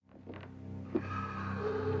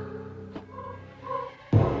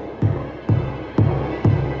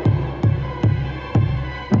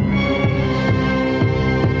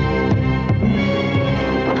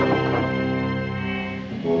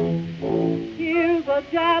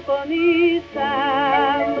a Japanese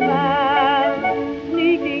sandman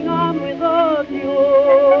sneaking on with a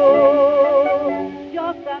duel.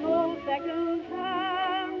 Just an old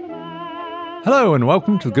second-hand man. Hello and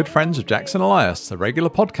welcome to the Good Friends of Jackson Elias, a regular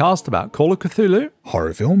podcast about Call of Cthulhu,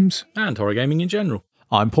 horror films, and horror gaming in general.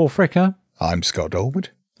 I'm Paul Fricker. I'm Scott Dorwood.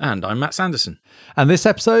 And I'm Matt Sanderson. And this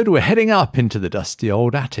episode we're heading up into the dusty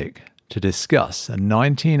old attic to discuss a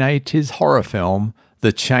 1980s horror film,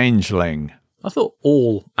 The Changeling. I thought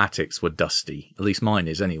all attics were dusty, at least mine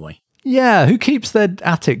is anyway. Yeah, who keeps their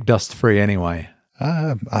attic dust-free anyway?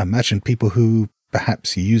 I imagine people who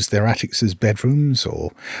perhaps use their attics as bedrooms,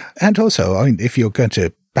 and also, I mean, if you're going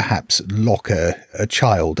to perhaps lock a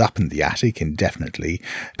child up in the attic indefinitely,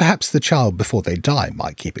 perhaps the child before they die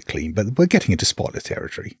might keep it clean, but we're getting into spoiler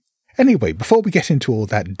territory. Anyway, before we get into all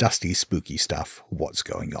that dusty, spooky stuff, what's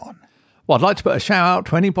going on? Well, I'd like to put a shout out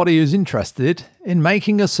to anybody who's interested in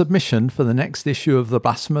making a submission for the next issue of The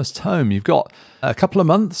Blasphemous Tome. You've got a couple of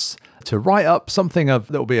months to write up something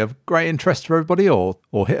that will be of great interest to everybody, or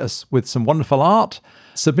hit us with some wonderful art.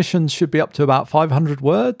 Submissions should be up to about 500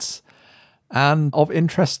 words and of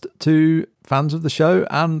interest to fans of the show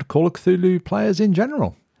and Call of Cthulhu players in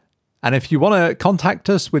general. And if you want to contact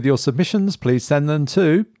us with your submissions, please send them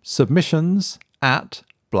to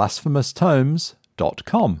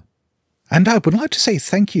submissions@blasphemoustomes.com. And I would like to say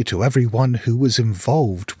thank you to everyone who was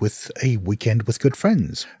involved with A Weekend with Good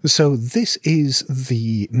Friends. So this is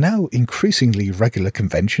the now increasingly regular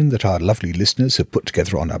convention that our lovely listeners have put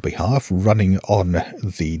together on our behalf, running on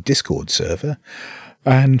the Discord server.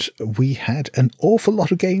 And we had an awful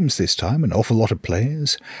lot of games this time, an awful lot of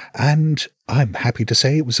players, and I'm happy to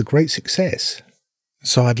say it was a great success.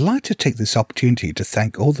 So I'd like to take this opportunity to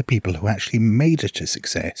thank all the people who actually made it a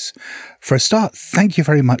success. For a start, thank you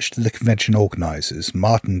very much to the convention organisers,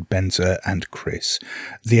 Martin, Benzer and Chris.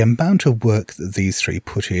 The amount of work that these three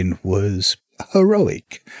put in was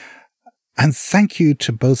heroic. And thank you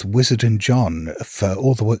to both Wizard and John for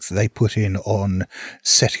all the work that they put in on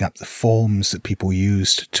setting up the forms that people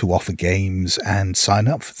used to offer games and sign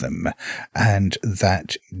up for them. And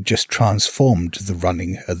that just transformed the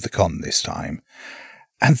running of the con this time.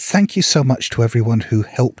 And thank you so much to everyone who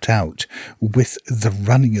helped out with the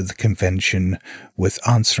running of the convention, with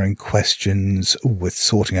answering questions, with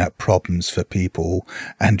sorting out problems for people,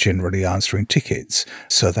 and generally answering tickets.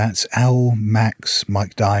 So that's Al, Max,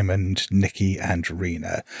 Mike Diamond, Nikki, and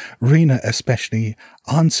Rena. Rena especially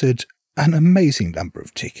answered an amazing number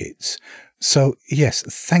of tickets. So, yes,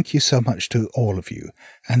 thank you so much to all of you.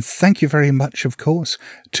 And thank you very much, of course,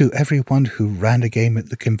 to everyone who ran a game at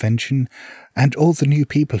the convention and all the new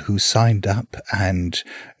people who signed up and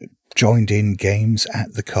joined in games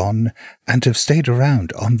at the con and have stayed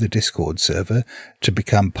around on the Discord server to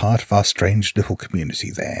become part of our strange little community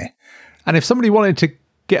there. And if somebody wanted to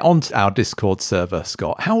get onto our Discord server,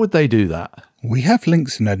 Scott, how would they do that? We have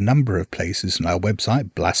links in a number of places on our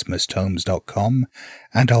website, blasphemoustomes.com,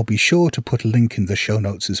 and I'll be sure to put a link in the show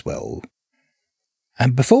notes as well.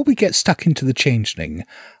 And before we get stuck into The Changeling,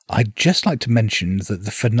 I'd just like to mention that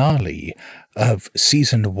the finale of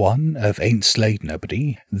Season 1 of Ain't Slayed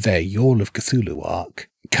Nobody, their Yall of Cthulhu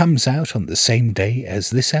arc, comes out on the same day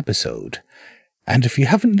as this episode. And if you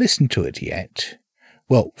haven't listened to it yet,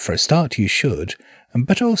 well, for a start you should,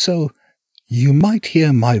 but also you might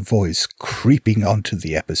hear my voice creeping onto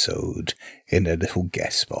the episode in a little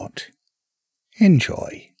guest spot.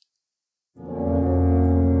 Enjoy.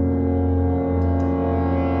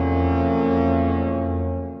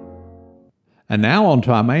 And now on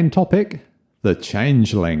to our main topic, The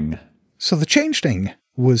Changeling. So The Changeling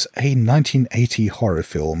was a 1980 horror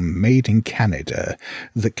film made in Canada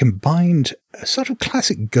that combined a sort of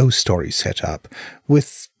classic ghost story setup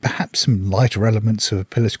with perhaps some lighter elements of a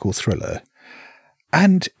political thriller.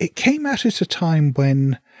 And it came out at a time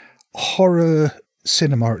when horror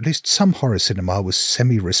cinema, or at least some horror cinema, was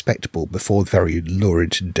semi-respectable before the very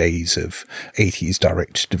lurid days of 80s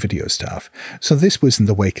direct-to-video stuff. So this was in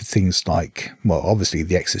the wake of things like, well, obviously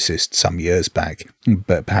The Exorcist some years back,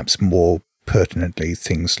 but perhaps more pertinently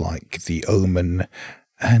things like The Omen,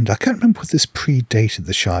 and I can't remember whether this predated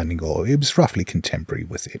The Shining or it was roughly contemporary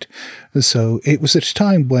with it. So it was at a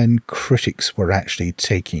time when critics were actually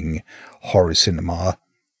taking horror cinema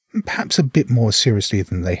perhaps a bit more seriously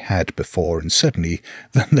than they had before, and certainly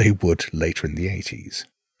than they would later in the 80s.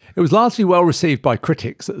 It was largely well received by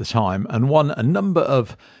critics at the time and won a number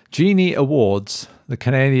of Genie Awards, the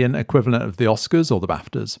Canadian equivalent of the Oscars or the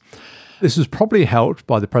BAFTAs. This was probably helped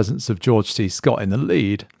by the presence of George C. Scott in the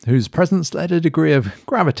lead, whose presence led a degree of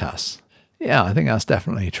gravitas. Yeah, I think that's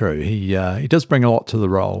definitely true. He does bring a lot to the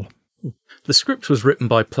role. The script was written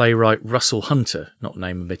by playwright Russell Hunter, not a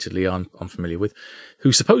name admittedly I'm familiar with,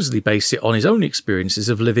 who supposedly based it on his own experiences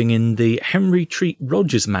of living in the Henry Treat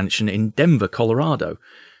Rogers mansion in Denver, Colorado.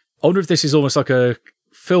 I wonder if this is almost like a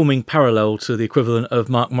filming parallel to the equivalent of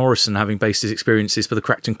Mark Morrison having based his experiences for the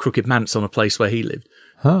Cracked and Crooked Manse on a place where he lived.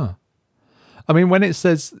 Huh. I mean, when it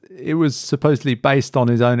says it was supposedly based on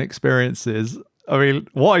his own experiences, I mean,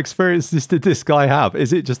 what experiences did this guy have?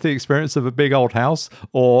 Is it just the experience of a big old house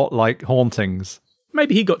or like hauntings?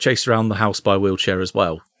 Maybe he got chased around the house by a wheelchair as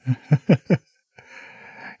well.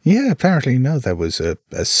 Yeah, apparently, no, there was a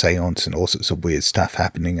seance and all sorts of weird stuff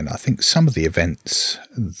happening. And I think some of the events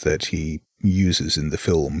that he uses in the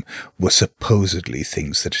film were supposedly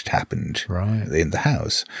things that had happened in the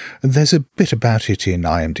house. There's a bit about it in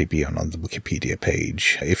IMDb and on the Wikipedia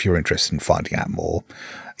page, if you're interested in finding out more.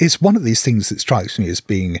 It's one of these things that strikes me as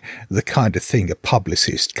being the kind of thing a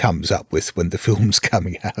publicist comes up with when the film's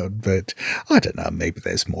coming out, but I don't know, maybe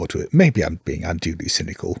there's more to it. Maybe I'm being unduly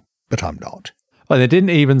cynical, but I'm not. Well, they didn't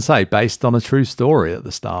even say based on a true story at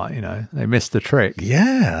the start, you know. They missed the trick.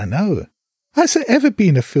 Yeah, I know. Has there ever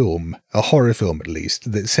been a film, a horror film at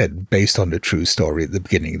least, that said based on a true story at the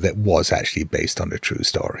beginning that was actually based on a true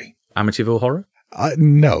story? Amityville Horror?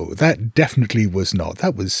 No, that definitely was not.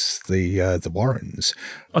 That was the Warrens.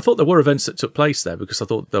 I thought there were events that took place there because I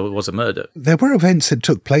thought there was a murder. There were events that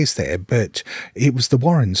took place there, but it was the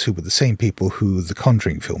Warrens who were the same people who the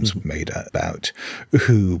Conjuring films were made about,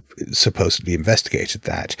 who supposedly investigated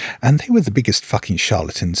that. And they were the biggest fucking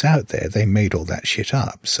charlatans out there. They made all that shit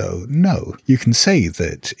up. So no, you can say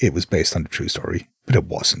that it was based on a true story, but it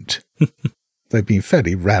wasn't. They've been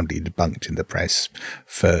fairly roundly debunked in the press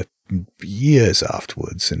for years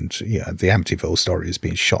afterwards, and the Amityville story has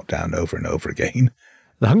been shot down over and over again.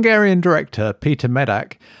 The Hungarian director Peter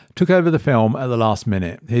Medak took over the film at the last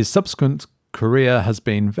minute. His subsequent career has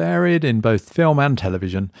been varied in both film and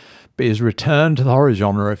television, but he's returned to the horror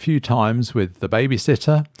genre a few times with The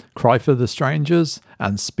Babysitter, Cry for the Strangers,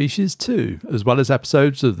 and Species 2, as well as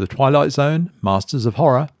episodes of The Twilight Zone, Masters of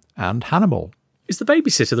Horror, and Hannibal. Is The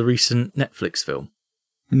Babysitter the recent Netflix film?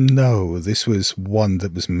 No, this was one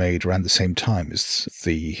that was made around the same time as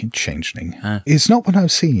The Changeling. It's not one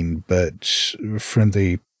I've seen, but from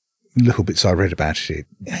the little bits I read about it,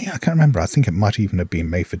 I can't remember. I think it might even have been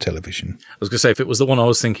made for television. I was going to say, if it was the one I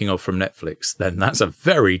was thinking of from Netflix, then that's a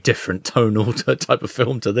very different tonal type of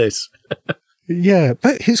film to this. Yeah,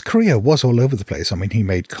 but his career was all over the place. I mean, he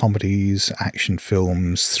made comedies, action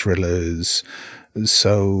films, thrillers.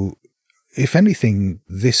 So if anything,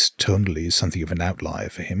 this tonally is something of an outlier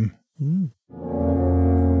for him.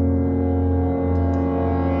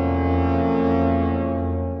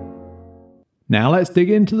 Now let's dig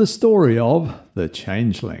into the story of The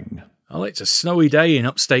Changeling. Well, it's a snowy day in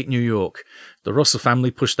upstate New York. The Russell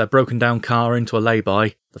family push their broken-down car into a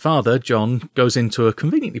lay-by. The father, John, goes into a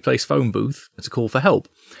conveniently placed phone booth to call for help.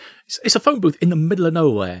 It's a phone booth in the middle of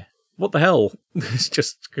nowhere. What the hell? It's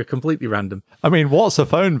just completely random. I mean, what's a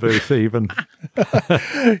phone booth even?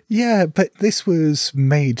 Yeah, but this was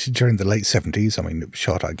made during the late 70s. I mean, it was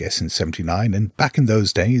shot, I guess, in 79. And back in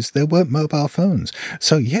those days, there weren't mobile phones.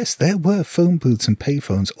 So, yes, there were phone booths and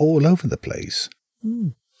payphones all over the place.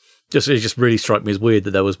 It just really struck me as weird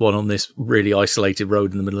that there was one on this really isolated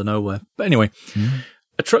road in the middle of nowhere. But anyway,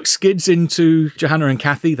 a truck skids into Johanna and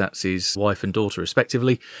Kathy, that's his wife and daughter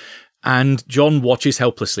respectively, and John watches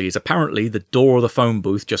helplessly as apparently the door of the phone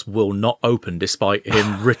booth just will not open despite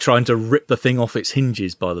him trying to rip the thing off its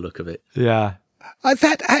hinges by the look of it. Yeah.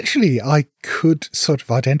 That actually I could sort of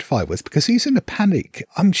identify with, because he's in a panic.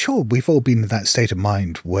 I'm sure we've all been in that state of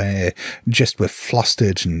mind where just we're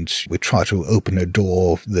flustered and we try to open a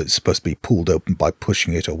door that's supposed to be pulled open by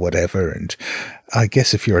pushing it or whatever. And I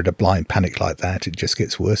guess if you're in a blind panic like that, it just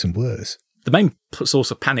gets worse and worse. The main source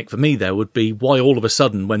of panic for me there would be why all of a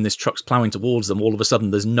sudden, when this truck's ploughing towards them, all of a sudden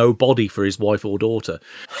there's no body for his wife or daughter.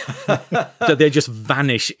 So they just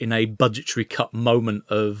vanish in a budgetary cut moment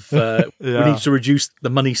of, we need to reduce the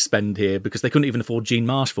money spend here because they couldn't even afford Jean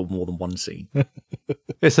Marsh for more than one scene.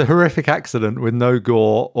 It's a horrific accident with no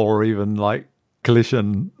gore or even like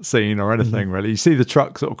collision scene or anything, really. You see the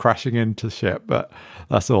truck sort of crashing into shit, but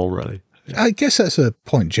that's all really. I guess that's a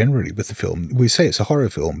point generally with the film. We say it's a horror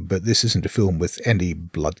film, but this isn't a film with any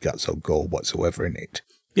blood, guts or gore whatsoever in it.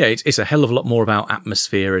 Yeah, it's a hell of a lot more about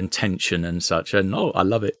atmosphere and tension and such, and I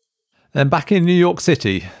love it. Then back in New York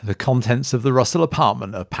City, the contents of the Russell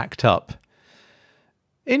apartment are packed up,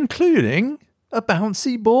 including a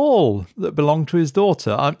bouncy ball that belonged to his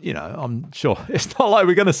daughter. I'm sure it's not like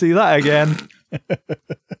we're going to see that again.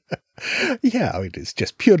 Yeah, I mean, it's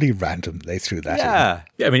just purely random. They threw that in.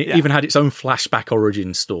 Yeah, I mean, it even had its own flashback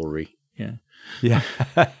origin story. Yeah. Yeah.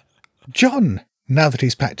 John, now that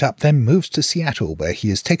he's packed up, then moves to Seattle, where he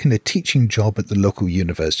has taken a teaching job at the local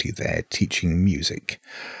university there, teaching music.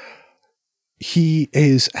 He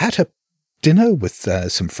is at a dinner with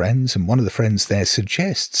some friends, and one of the friends there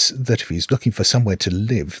suggests that if he's looking for somewhere to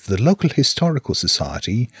live, the local historical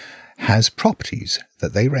society has properties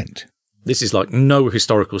that they rent. This is like no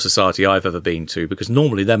historical society I've ever been to, because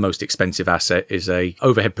normally their most expensive asset is a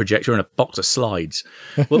overhead projector and a box of slides.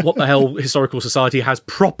 What the hell historical society has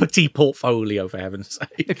property portfolio, for heaven's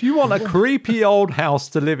sake? If you want a creepy old house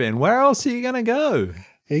to live in, where else are you going to go?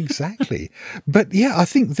 Exactly. But yeah, I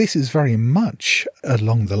think this is very much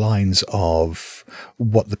along the lines of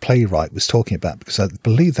what the playwright was talking about, because I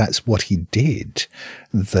believe that's what he did,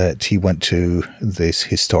 that he went to this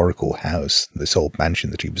historical house, this old mansion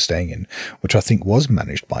that he was staying in, which I think was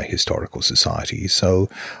managed by a historical society. So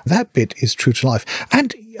that bit is true to life.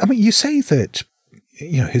 And I mean, you say that,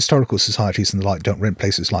 you know, historical societies and the like don't rent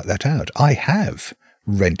places like that out. I have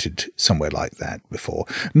rented somewhere like that before.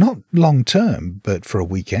 Not long term, but for a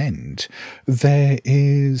weekend. There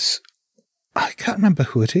is, I can't remember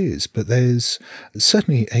who it is, but there's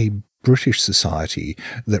certainly a British society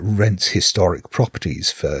that rents historic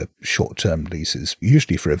properties for short-term leases,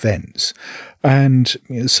 usually for events. And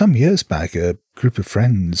some years back, a group of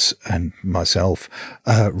friends and myself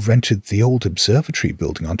rented the old observatory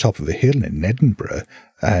building on top of a hill in Edinburgh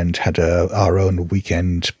and had our own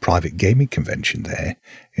weekend private gaming convention there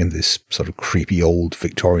in this sort of creepy old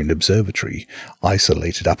Victorian observatory,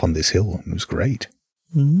 isolated up on this hill. And it was great.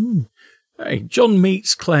 Mm. Hey, John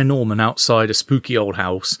meets Claire Norman outside a spooky old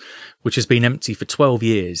house, which has been empty for 12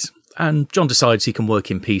 years. And John decides he can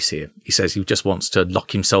work in peace here. He says he just wants to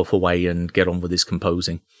lock himself away and get on with his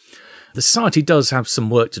composing. The society does have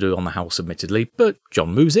some work to do on the house, admittedly, but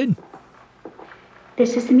John moves in.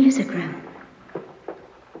 This is the music room.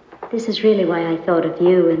 This is really why I thought of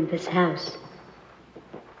you and this house.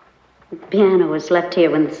 The piano was left here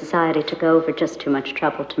when the society took over. Just too much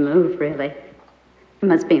trouble to move, really. It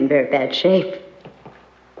must be in very bad shape.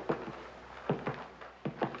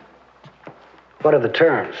 What are the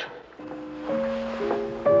terms?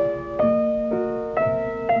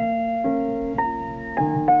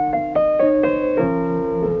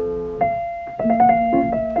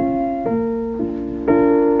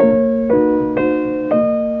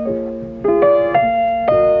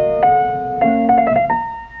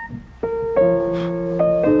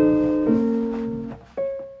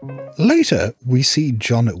 Later, we see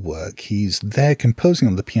John at work. He's there composing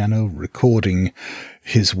on the piano, recording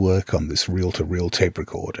his work on this reel-to-reel tape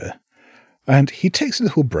recorder. And he takes a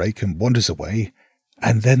little break and wanders away,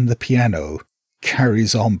 and then the piano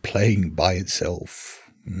carries on playing by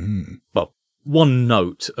itself. Well, one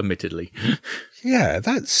note, admittedly. Yeah,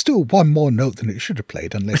 that's still one more note than it should have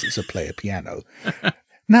played, unless it's a player piano.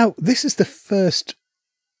 Now, this is the first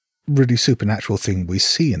really supernatural thing we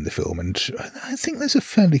see in the film, and I think there's a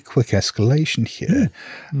fairly quick escalation here.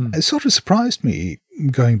 It sort of surprised me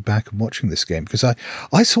going back and watching this game, because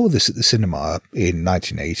I saw this at the cinema in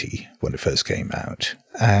 1980 when it first came out,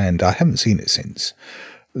 and I haven't seen it since.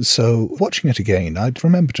 So watching it again, I'd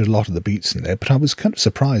remembered a lot of the beats in there, but I was kind of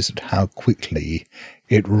surprised at how quickly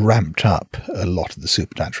it ramped up a lot of the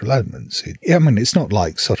supernatural elements. I mean, it's not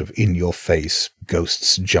like sort of in-your-face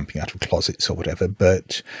ghosts jumping out of closets or whatever,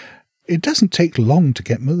 but it doesn't take long to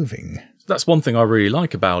get moving. That's one thing I really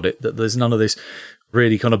like about it, that there's none of this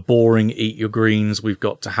really kind of boring eat your greens, we've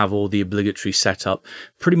got to have all the obligatory setup.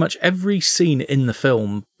 Pretty much every scene in the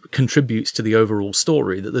film contributes to the overall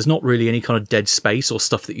story, that there's not really any kind of dead space or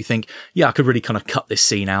stuff that you think, yeah, I could really kind of cut this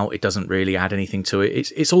scene out. It doesn't really add anything to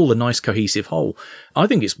it. It's all a nice cohesive whole. I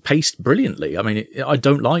think it's paced brilliantly. I mean, I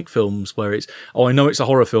don't like films where it's, oh, I know it's a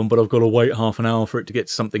horror film, but I've got to wait half an hour for it to get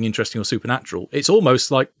to something interesting or supernatural. It's almost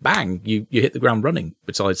like bang, you hit the ground running,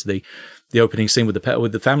 besides the opening scene with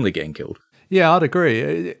the family getting killed. Yeah, I'd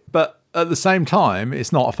agree. But at the same time,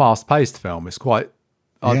 it's not a fast-paced film. It's quite,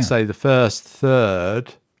 I'd say the first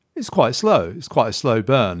third, it's quite slow. It's quite a slow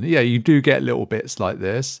burn. Yeah, you do get little bits like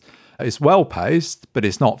this. It's well-paced, but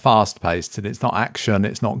it's not fast-paced, and it's not action,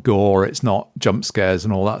 it's not gore, it's not jump scares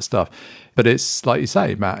and all that stuff. But it's, like you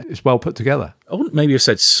say, Matt, it's well put together. I wouldn't maybe have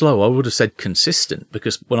said slow, I would have said consistent,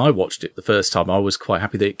 because when I watched it the first time, I was quite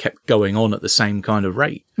happy that it kept going on at the same kind of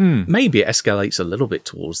rate. Maybe it escalates a little bit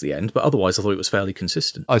towards the end, but otherwise I thought it was fairly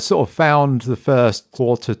consistent. I sort of found the first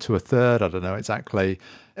quarter to a third, I don't know exactly.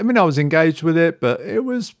 I mean, I was engaged with it, but it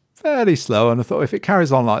was fairly slow, and I thought if it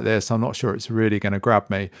carries on like this, I'm not sure it's really going to grab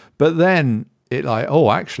me. But then it like,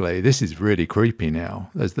 oh, actually, this is really creepy now.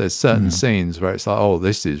 There's certain scenes where it's like, oh,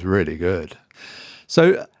 this is really good.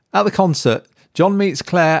 So at the concert, John meets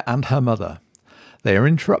Claire and her mother. They are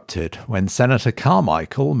interrupted when Senator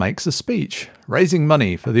Carmichael makes a speech, raising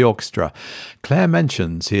money for the orchestra. Claire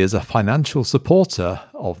mentions he is a financial supporter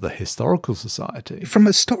of the Historical Society. From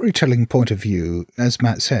a storytelling point of view, as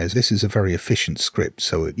Matt says, this is a very efficient script,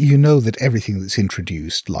 so you know that everything that's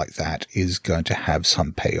introduced like that is going to have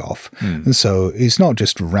some payoff. And so it's not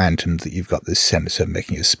just random that you've got this senator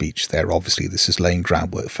making a speech there. Obviously, this is laying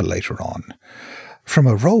groundwork for later on. From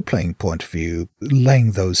a role-playing point of view,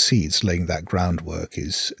 laying those seeds, laying that groundwork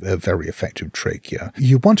is a very effective trick here.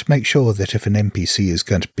 You want to make sure that if an NPC is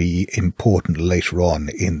going to be important later on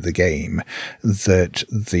in the game, that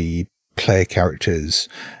the player characters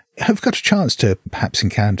have got a chance to perhaps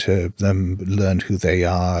encounter them, learn who they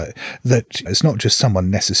are, that it's not just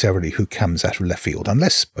someone necessarily who comes out of left field,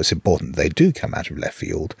 unless it's important they do come out of left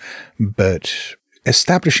field, but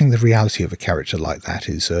establishing the reality of a character like that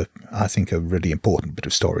is, I think, a really important bit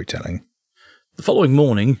of storytelling. The following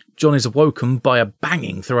morning, John is awoken by a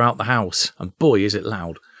banging throughout the house, and boy is it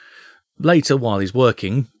loud. Later, while he's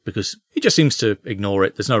working, because he just seems to ignore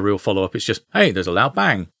it, there's no real follow-up, it's just, hey, there's a loud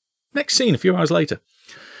bang. Next scene, a few hours later.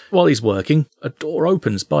 While he's working, a door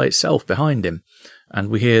opens by itself behind him, and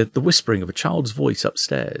we hear the whispering of a child's voice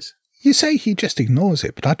upstairs. You say he just ignores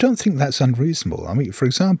it, but I don't think that's unreasonable. I mean, for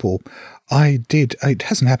example, it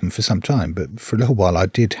hasn't happened for some time, but for a little while I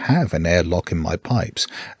did have an airlock in my pipes,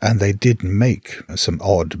 and they did make some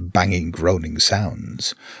odd banging, groaning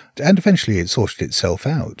sounds. And eventually it sorted itself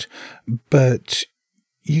out. But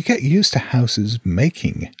you get used to houses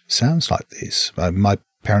making sounds like this. My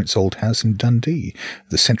parents' old house in Dundee,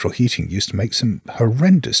 the central heating used to make some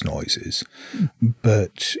horrendous noises,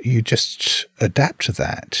 but you just adapt to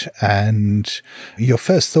that. And your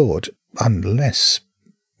first thought, unless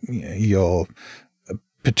you're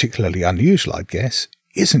particularly unusual, I guess,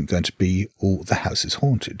 isn't going to be, oh, the house is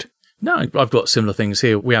haunted. No, I've got similar things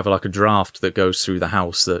here. We have like a draft that goes through the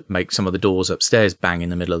house that makes some of the doors upstairs bang in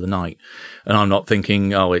the middle of the night. And I'm not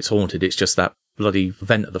thinking, oh, it's haunted. It's just that bloody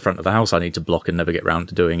vent at the front of the house I need to block and never get round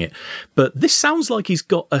to doing it. But this sounds like he's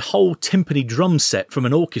got a whole timpani drum set from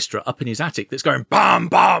an orchestra up in his attic that's going bam,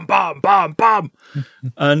 bam, bam, bam, bam.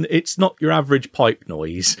 And it's not your average pipe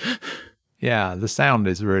noise. Yeah, the sound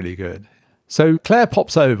is really good. So Claire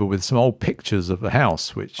pops over with some old pictures of the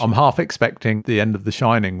house, which I'm half expecting the end of The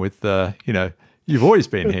Shining with, you've always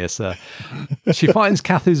been here, sir. She finds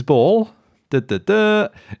Kathy's ball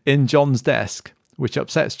in John's desk, which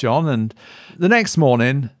upsets John, and the next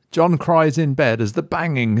morning, John cries in bed as the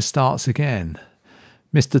banging starts again.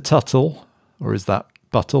 Mr. Tuttle, or is that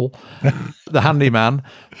Buttle, the handyman,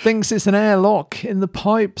 thinks it's an airlock in the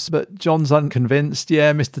pipes, but John's unconvinced.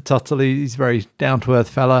 Yeah, Mr. Tuttle, he's a very down-to-earth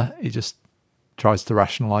fella. He just tries to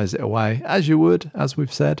rationalise it away, as you would, as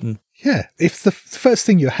we've said. Yeah, if the first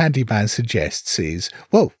thing your handyman suggests is,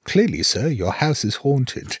 well, clearly, sir, your house is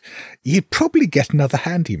haunted, you'd probably get another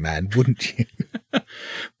handyman, wouldn't you?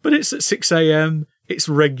 But it's at 6 a.m, it's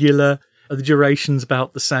regular, the duration's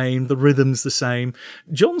about the same, the rhythm's the same.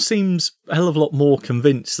 John seems a hell of a lot more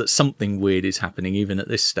convinced that something weird is happening even at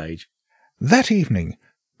this stage. That evening,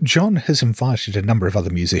 John has invited a number of other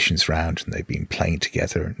musicians round, and they've been playing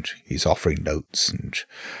together, and he's offering notes,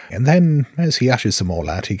 and then, as he ushers them all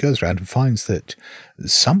out, he goes round and finds that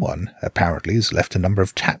someone, apparently, has left a number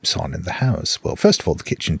of taps on in the house. Well, first of all, the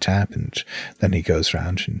kitchen tap, and then he goes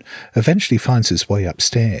round and eventually finds his way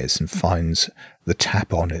upstairs and finds the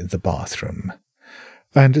tap on in the bathroom.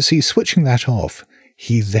 And as he's switching that off,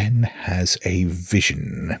 he then has a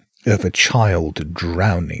vision of a child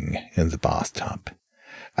drowning in the bathtub.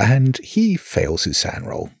 And he fails his SAN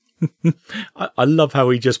roll. I love how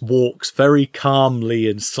he just walks very calmly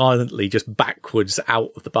and silently just backwards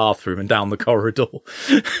out of the bathroom and down the corridor.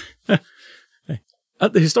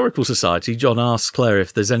 At the Historical Society, John asks Claire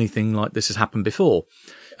if there's anything like this has happened before.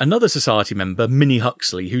 Another society member, Minnie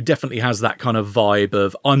Huxley, who definitely has that kind of vibe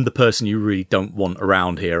of, I'm the person you really don't want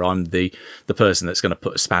around here. I'm the person that's going to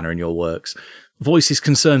put a spanner in your works. Voices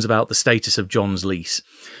concerns about the status of John's lease.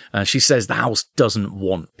 She says the house doesn't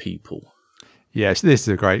want people. Yes, this is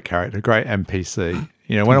a great character, great NPC.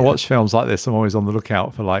 When I watch films like this, I'm always on the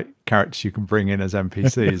lookout for characters you can bring in as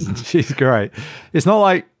NPCs, and she's great. It's not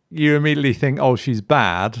like you immediately think, oh, she's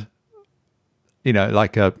bad,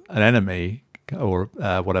 like an enemy or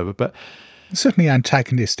whatever, but certainly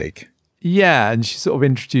antagonistic. Yeah, and she sort of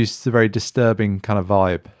introduces a very disturbing kind of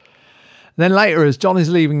vibe. Then later, as John is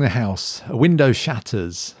leaving the house, a window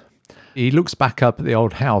shatters He looks back up at the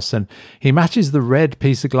old house and he matches the red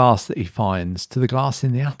piece of glass that he finds to the glass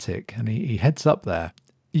in the attic, and he heads up there.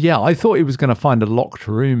 Yeah, I thought he was going to find a locked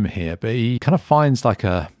room here, but he kind of finds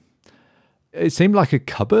it seemed like a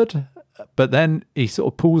cupboard, but then he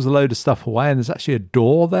sort of pulls a load of stuff away and there's actually a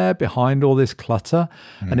door there behind all this clutter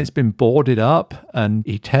and it's been boarded up, and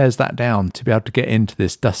he tears that down to be able to get into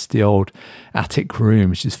this dusty old attic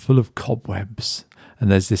room, which is full of cobwebs. And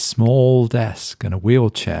there's this small desk and a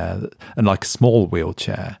wheelchair, and like a small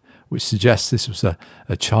wheelchair, which suggests this was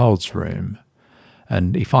a child's room.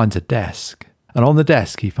 And he finds a desk. And on the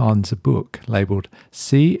desk, he finds a book labelled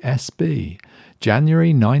CSB,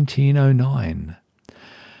 January 1909.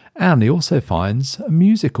 And he also finds a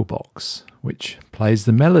musical box, which plays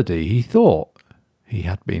the melody he thought he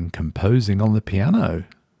had been composing on the piano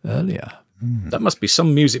earlier. That must be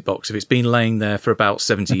some music box if it's been laying there for about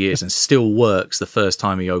 70 years and still works the first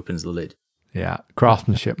time he opens the lid. Yeah,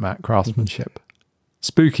 craftsmanship, Matt, craftsmanship.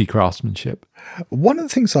 Spooky craftsmanship. One of the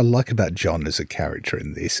things I like about John as a character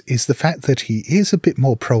in this is the fact that he is a bit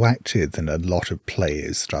more proactive than a lot of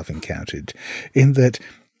players that I've encountered, in that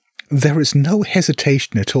there is no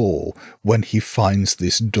hesitation at all when he finds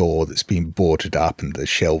this door that's been boarded up and the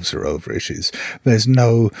shelves are over it. There's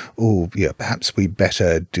no, perhaps we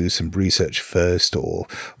better do some research first, or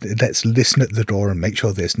let's listen at the door and make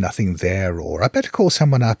sure there's nothing there, or I better call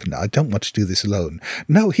someone up and I don't want to do this alone.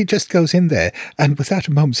 No, he just goes in there and without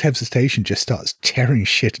a moment's hesitation just starts tearing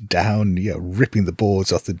shit down, ripping the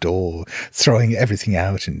boards off the door, throwing everything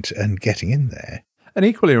out and getting in there. And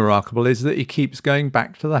equally remarkable is that he keeps going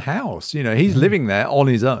back to the house. He's living there on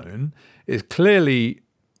his own. It's clearly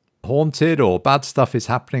haunted or bad stuff is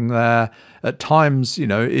happening there. At times, he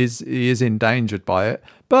is endangered by it.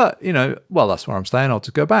 But, that's where I'm staying. I'll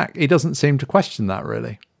just go back. He doesn't seem to question that,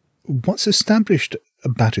 really. What's established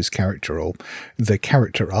about his character, or the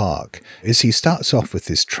character arc, is he starts off with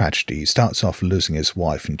this tragedy. He starts off losing his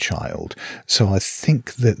wife and child. So I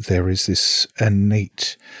think that there is this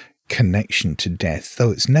innate connection to death,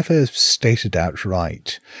 though it's never stated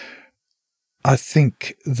outright. I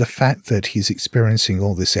think the fact that he's experiencing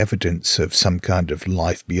all this evidence of some kind of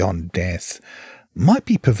life beyond death might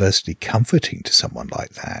be perversely comforting to someone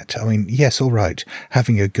like that. I mean, yes, all right,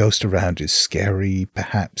 having a ghost around is scary,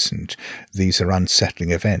 perhaps, and these are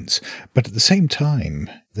unsettling events, but at the same time,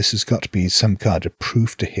 this has got to be some kind of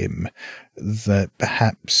proof to him that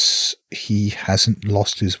perhaps he hasn't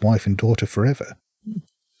lost his wife and daughter forever.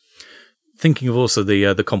 Thinking of also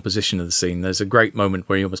the composition of the scene, there's a great moment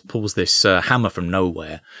where he almost pulls this hammer from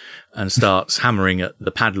nowhere and starts hammering at the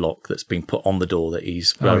padlock that's been put on the door that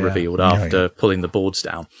he's revealed after pulling the boards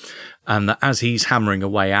down. And as he's hammering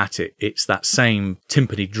away at it, it's that same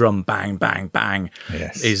timpani drum bang, bang, bang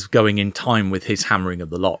is going in time with his hammering of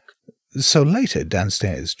the lock. So later,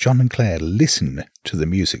 downstairs, John and Claire listen to the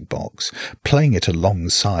music box, playing it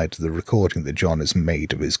alongside the recording that John has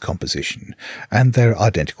made of his composition, and they're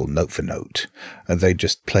identical note for note. They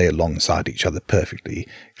just play alongside each other perfectly.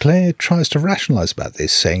 Claire tries to rationalise about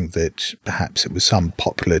this, saying that perhaps it was some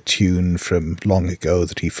popular tune from long ago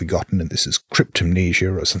that he'd forgotten, and this is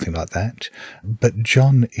cryptomnesia or something like that. But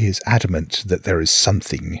John is adamant that there is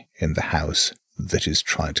something in the house that is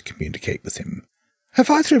trying to communicate with him. Have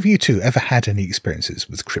either of you two ever had any experiences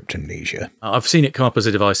with cryptomnesia? I've seen it come up as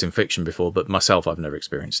a device in fiction before, but myself, I've never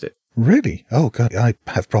experienced it. Really? Oh, God, I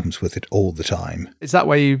have problems with it all the time. Is that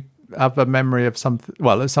where you have a memory of something?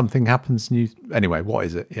 Well, if something happens and you... Anyway, what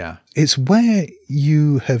is it? Yeah. It's where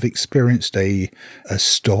you have experienced a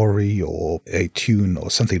story or a tune or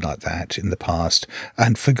something like that in the past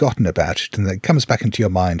and forgotten about it, and then it comes back into your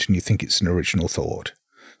mind and you think it's an original thought.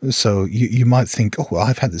 So you might think, oh, well,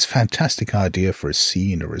 I've had this fantastic idea for a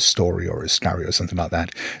scene or a story or a scenario or something like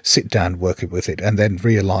that. Sit down, work it with it, and then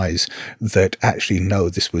realise that actually, no,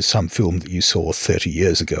 this was some film that you saw 30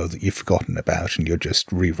 years ago that you've forgotten about, and you're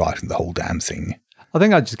just rewriting the whole damn thing. I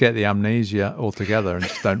think I just get the amnesia altogether and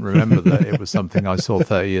just don't remember that it was something I saw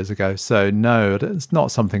 30 years ago. So no, it's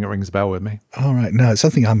not something that rings a bell with me. All right. No, it's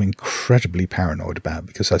something I'm incredibly paranoid about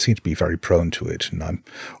because I seem to be very prone to it. And I'm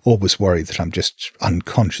always worried that I'm just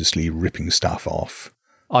unconsciously ripping stuff off.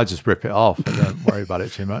 I just rip it off. I don't worry about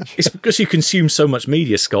it too much. It's because you consume so much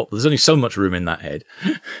media, Scott. There's only so much room in that head.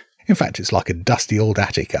 In fact, it's like a dusty old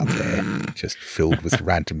attic up there, just filled with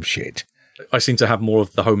random shit. I seem to have more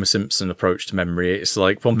of the Homer Simpson approach to memory. It's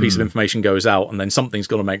like one piece of information goes out and then something's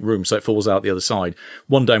got to make room, so it falls out the other side.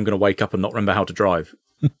 One day I'm going to wake up and not remember how to drive.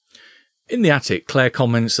 In the attic, Claire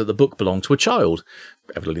comments that the book belonged to a child.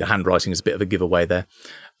 Evidently the handwriting is a bit of a giveaway there.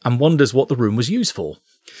 And wonders what the room was used for.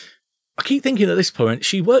 I keep thinking at this point,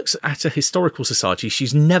 she works at a historical society.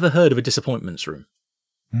 She's never heard of a disappointments room.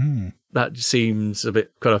 That seems a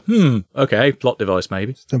bit kind of, okay, plot device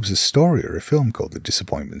maybe. There was a story or a film called The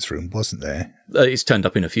Disappointments Room, wasn't there? It's turned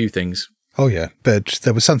up in a few things. Oh, yeah, but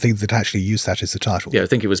there was something that actually used that as the title. Yeah, I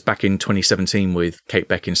think it was back in 2017 with Kate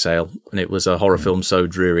Beckinsale, and it was a horror film so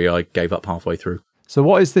dreary I gave up halfway through. So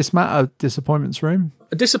what is this matter, Disappointments Room?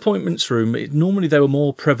 A Disappointments Room, normally they were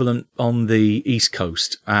more prevalent on the East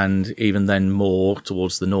Coast and even then more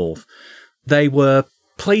towards the north. They were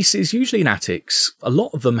places, usually in attics. A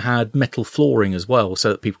lot of them had metal flooring as well, so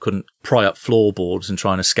that people couldn't pry up floorboards and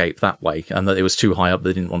try and escape that way, and that it was too high up,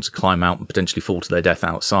 they didn't want to climb out and potentially fall to their death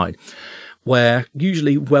outside. Where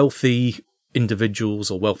usually wealthy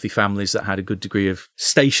individuals or wealthy families that had a good degree of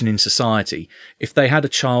station in society, if they had a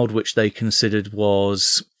child which they considered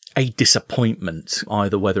was a disappointment,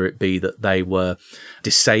 either whether it be that they were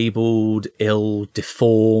disabled, ill,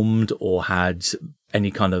 deformed, or had any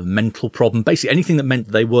kind of mental problem, basically anything that meant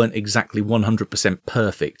they weren't exactly 100%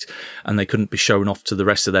 perfect and they couldn't be shown off to the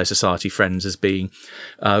rest of their society friends as being,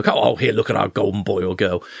 oh, here, look at our golden boy or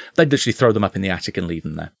girl. They'd literally throw them up in the attic and leave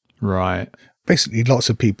them there. Right. Basically, lots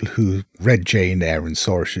of people who read Jane Eyre and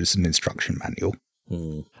saw it as an instruction manual.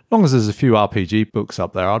 As long as there's a few RPG books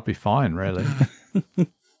up there, I'd be fine, really.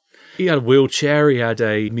 He had a wheelchair, he had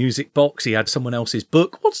a music box, he had someone else's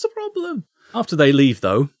book. What's the problem? After they leave,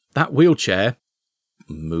 though, that wheelchair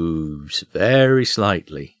moves very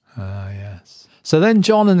slightly. Ah, yes. So then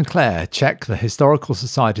John and Claire check the Historical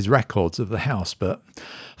Society's records of the house, but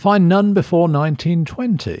find none before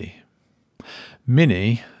 1920.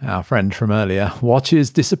 Minnie, our friend from earlier, watches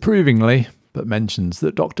disapprovingly, but mentions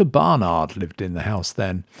that Dr. Barnard lived in the house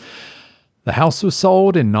then. The house was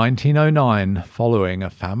sold in 1909, following a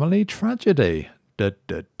family tragedy. Da,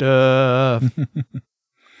 da, da.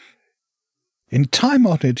 In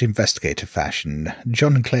time-honoured investigator fashion,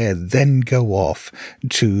 John and Claire then go off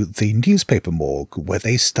to the newspaper morgue where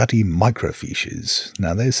they study microfiches.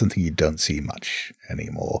 Now, there's something you don't see much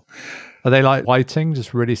anymore. Are they like whiting,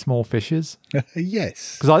 just really small fishes?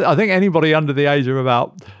 Yes. Because I think anybody under the age of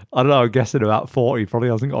about, I don't know, I'm guessing about 40 probably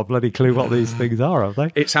hasn't got a bloody clue what these things are, have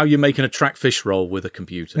they? It's how you make an attract fish roll with a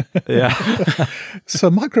computer. Yeah.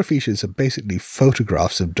 So microfiches are basically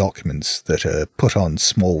photographs of documents that are put on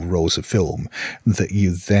small rolls of film that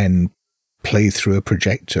you then play through a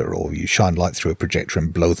projector, or you shine light through a projector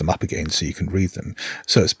and blow them up again so you can read them.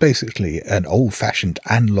 So it's basically an old-fashioned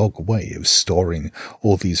analog way of storing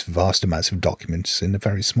all these vast amounts of documents in a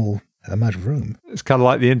very small amount of room. It's kind of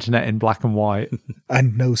like the internet in black and white.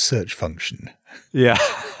 And no search function. Yeah.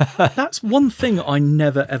 That's one thing I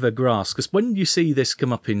never ever grasp, because when you see this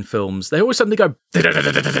come up in films, they always suddenly go, they're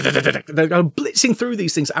blitzing through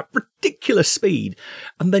these things at ridiculous speed,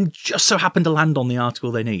 and then just so happen to land on the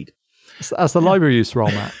article they need. That's the library use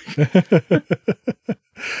role, Matt.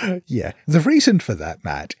 Yeah. The reason for that,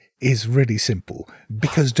 Matt, is really simple.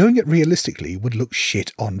 Because doing it realistically would look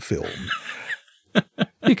shit on film.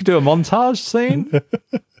 You could do a montage scene.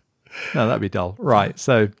 No, that'd be dull. Right.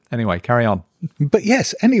 So anyway, carry on. But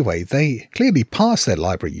yes, anyway, they clearly pass their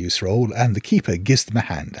library use roll and the keeper gives them a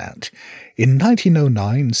handout. In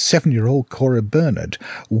 1909, 7-year-old Cora Bernard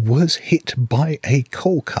was hit by a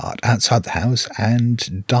coal cart outside the house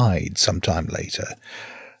and died sometime later.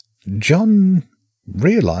 John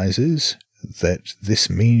realises that this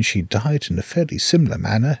means she died in a fairly similar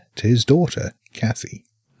manner to his daughter, Kathy.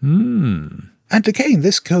 And again,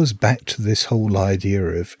 this goes back to this whole idea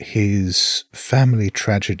of his family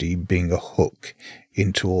tragedy being a hook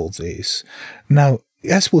into all this. Now,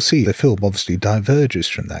 as we'll see, the film obviously diverges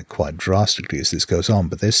from that quite drastically as this goes on,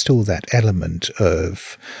 but there's still that element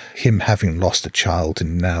of him having lost a child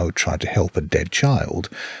and now trying to help a dead child.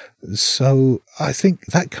 So I think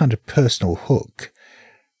that kind of personal hook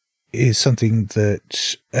is something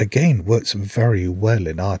that, again, works very well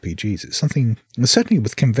in RPGs. It's something, certainly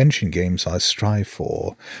with convention games, I strive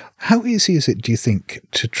for. How easy is it, do you think,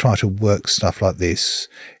 to try to work stuff like this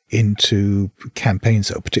into campaigns,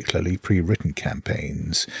 though, particularly pre-written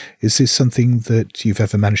campaigns? Is this something that you've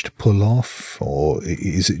ever managed to pull off, or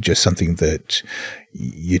is it just something that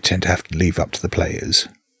you tend to have to leave up to the players?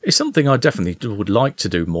 It's something I definitely would like to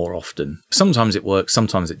do more often. Sometimes it works,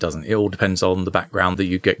 sometimes it doesn't. It all depends on the background that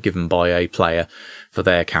you get given by a player for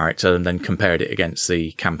their character and then compared it against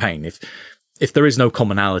the campaign. If there is no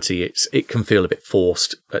commonality, it can feel a bit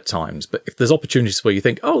forced at times. But if there's opportunities where you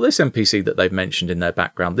think, oh, this NPC that they've mentioned in their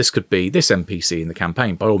background, this could be this NPC in the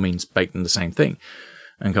campaign, by all means, make them the same thing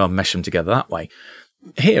and kind of mesh them together that way.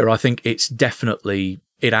 Here, I think it's definitely,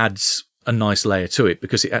 it adds a nice layer to it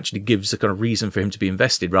because it actually gives a kind of reason for him to be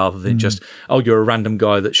invested rather than just, oh, you're a random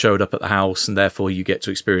guy that showed up at the house and therefore you get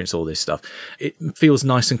to experience all this stuff. It feels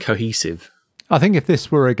nice and cohesive. I think if this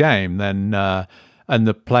were a game, then and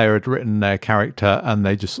the player had written their character and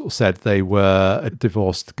they just sort of said they were a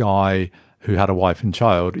divorced guy who had a wife and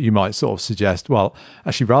child, you might sort of suggest, well,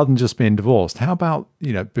 actually, rather than just being divorced, how about,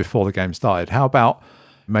 before the game started, how about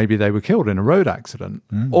maybe they were killed in a road accident?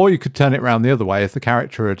 Or you could turn it around the other way. If the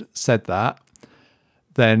character had said that,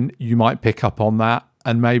 then you might pick up on that.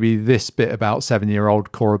 And maybe this bit about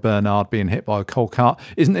 7-year-old Cora Bernard being hit by a coal cart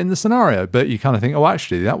isn't in the scenario, but you kind of think, oh,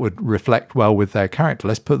 actually, that would reflect well with their character.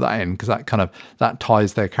 Let's put that in because that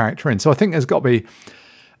ties their character in. So I think there's got to be,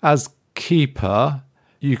 as keeper,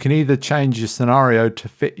 you can either change your scenario to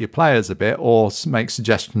fit your players a bit or make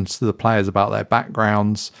suggestions to the players about their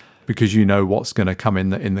backgrounds because you know what's going to come in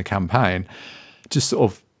the campaign. Just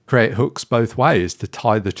sort of create hooks both ways to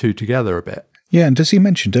tie the two together a bit. Yeah, and as you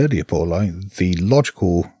mentioned earlier, Paul, the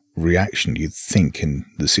logical reaction you'd think in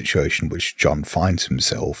the situation which John finds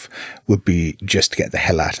himself would be just to get the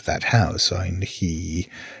hell out of that house. I mean, he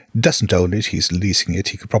doesn't own it, he's leasing it,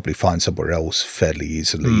 he could probably find somewhere else fairly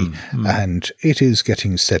easily, and it is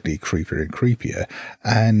getting steadily creepier and creepier.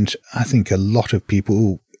 And I think a lot of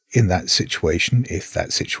people in that situation, if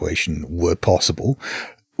that situation were possible,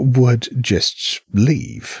 would just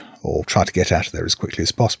leave or try to get out of there as quickly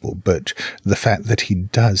as possible. But the fact that he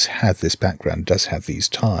does have this background, does have these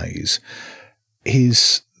ties,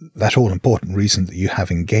 is that all-important reason that you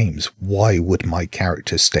have in games. Why would my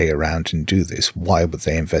character stay around and do this? Why would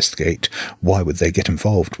they investigate? Why would they get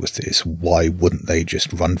involved with this? Why wouldn't they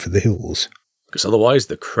just run for the hills? Because otherwise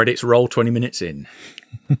the credits roll 20 minutes in.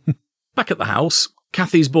 Back at the house,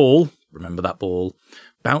 Kathy's ball, remember that ball,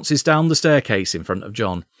 bounces down the staircase in front of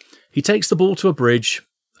John. He takes the ball to a bridge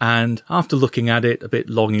and, after looking at it a bit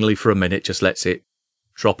longingly for a minute, just lets it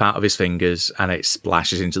drop out of his fingers and it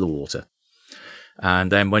splashes into the water.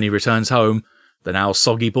 And then when he returns home, the now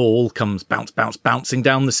soggy ball comes bouncing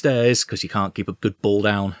down the stairs because you can't keep a good ball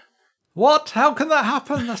down. What? How can that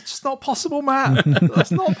happen? That's just not possible, Matt.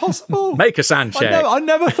 That's not possible. Make a sand check. I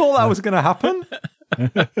never thought that was going to happen.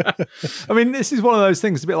 I mean, this is one of those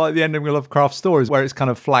things, a bit like the ending of Lovecraft stories, where it's kind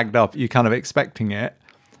of flagged up, you're kind of expecting it,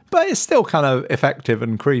 but it's still kind of effective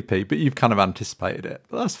and creepy, but you've kind of anticipated it.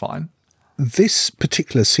 But that's fine. This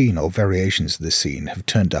particular scene, or variations of this scene, have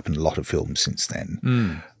turned up in a lot of films since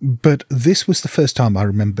then. But this was the first time I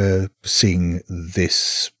remember seeing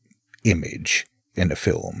this image in a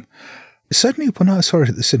film. Certainly when I saw it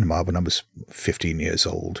at the cinema when I was 15 years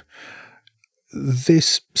old,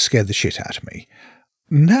 this scared the shit out of me.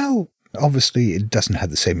 Now, obviously, it doesn't have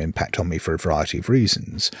the same impact on me for a variety of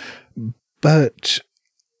reasons, but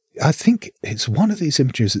I think it's one of these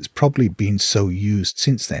images that's probably been so used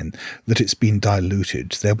since then that it's been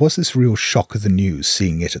diluted. There was this real shock of the news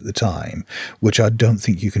seeing it at the time, which I don't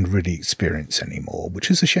think you can really experience anymore,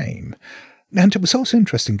 which is a shame. And it was also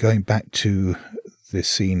interesting going back to this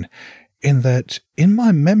scene in that, in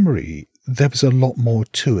my memory, there was a lot more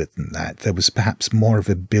to it than that. There was perhaps more of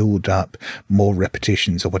a build-up, more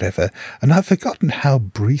repetitions or whatever, and I've forgotten how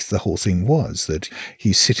brief the whole thing was, that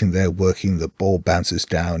he's sitting there working, the ball bounces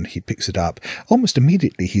down, he picks it up. Almost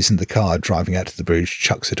immediately he's in the car driving out to the bridge,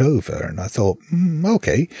 chucks it over, and I thought,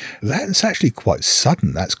 okay, that's actually quite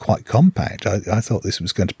sudden, that's quite compact. I thought this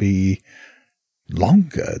was going to be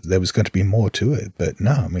longer, there was going to be more to it, but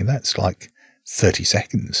no, I mean, that's like 30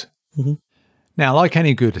 seconds. Mm-hmm. Now, like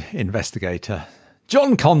any good investigator,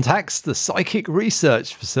 John contacts the psychic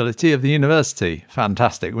research facility of the university.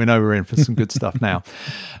 Fantastic. We know we're in for some good stuff now.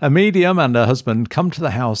 A medium and her husband come to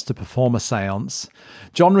the house to perform a seance.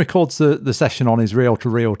 John records the session on his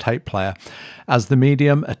reel-to-reel tape player as the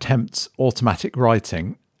medium attempts automatic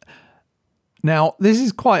writing. Now, this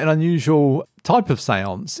is quite an unusual type of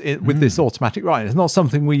seance with this automatic writing. It's not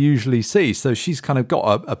something we usually see. So she's kind of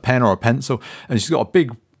got a pen or a pencil and she's got a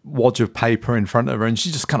big wad of paper in front of her and she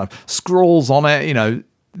just kind of scrawls on it,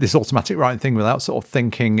 this automatic writing thing without sort of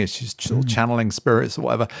thinking. It's just sort of channeling spirits or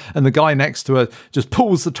whatever. And the guy next to her just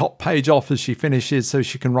pulls the top page off as she finishes so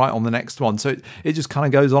she can write on the next one. So it just kind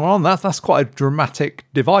of goes on and on. That's quite a dramatic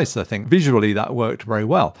device, I think. Visually, that worked very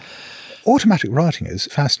well. Automatic writing is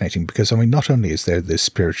fascinating because, I mean, not only is there this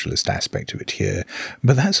spiritualist aspect of it here,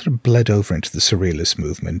 but that sort of bled over into the surrealist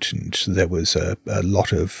movement, and there was a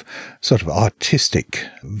lot of sort of artistic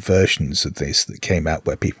versions of this that came out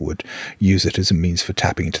where people would use it as a means for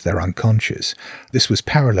tapping into their unconscious. This was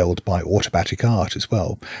paralleled by automatic art as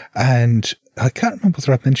well, and I can't remember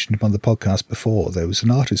whether I've mentioned him on the podcast before. There was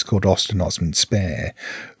an artist called Austin Osman Spare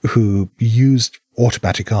who used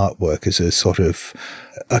automatic artwork as a sort of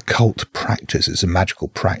occult practice, as a magical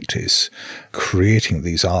practice, creating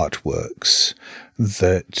these artworks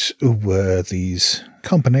that were these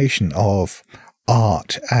combination of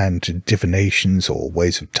art and divinations or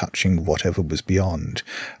ways of touching whatever was beyond.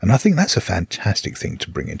 And I think that's a fantastic thing to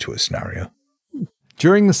bring into a scenario.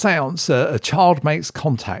 During the seance, a child makes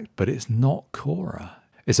contact, but it's not Cora.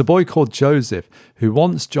 It's a boy called Joseph who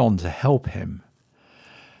wants John to help him.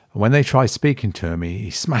 And when they try speaking to him, he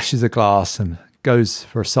smashes a glass and goes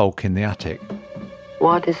for a sulk in the attic.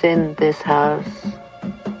 What is in this house?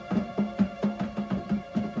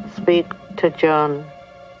 Speak to John.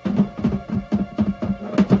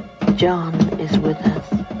 John is with us.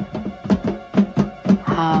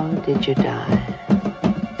 How did you die?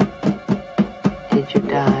 Did you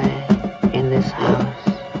die in this house?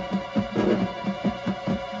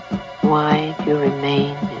 Why do you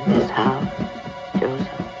remain in this house, Joseph?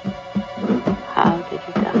 How did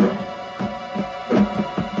you die?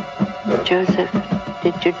 Joseph,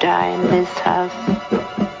 did you die in this house?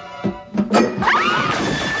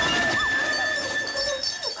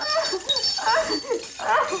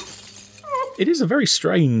 It is a very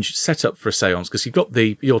strange setup for a seance because you've got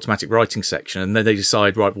the automatic writing section and then they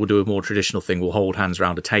decide, right, we'll do a more traditional thing. We'll hold hands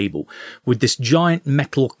around a table with this giant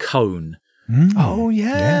metal cone. Oh,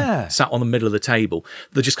 yeah. Sat on the middle of the table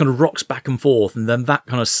that just kind of rocks back and forth, and then that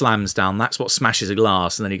kind of slams down. That's what smashes a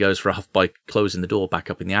glass, and then he goes for a huff by closing the door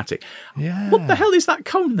back up in the attic. Yeah. What the hell is that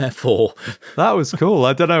cone there for? That was cool.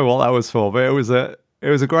 I don't know what that was for, but it was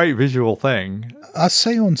a great visual thing. Are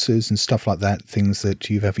seances and stuff like that things that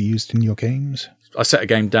you've ever used in your games? I set a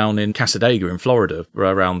game down in Casadega in Florida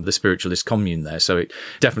around the spiritualist commune there, so it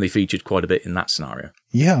definitely featured quite a bit in that scenario.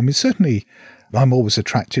 Yeah, I mean, certainly I'm always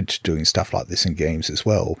attracted to doing stuff like this in games as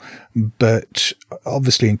well. But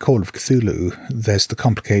obviously in Call of Cthulhu, there's the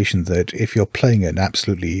complication that if you're playing an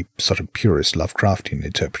absolutely sort of purist Lovecraftian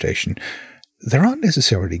interpretation, there aren't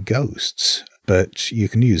necessarily ghosts. But you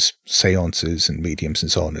can use seances and mediums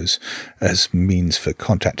and so on as means for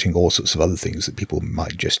contacting all sorts of other things that people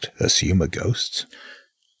might just assume are ghosts.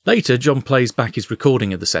 Later, John plays back his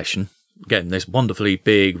recording of the session. Again, this wonderfully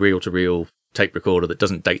big reel-to-reel tape recorder that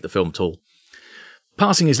doesn't date the film at all.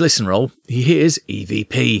 Passing his listen roll, he hears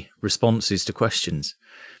EVP, responses to questions.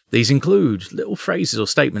 These include little phrases or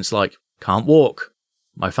statements like, can't walk,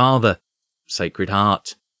 my father, Sacred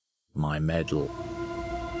Heart, my medal.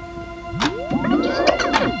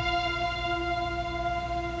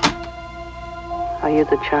 Are you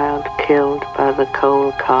the child killed by the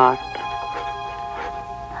coal cart?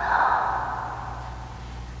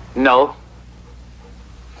 No.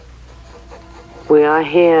 We are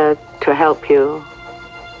here to help you.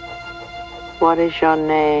 What is your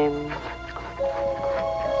name?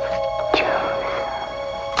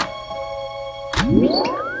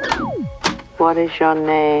 What is your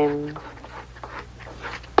name?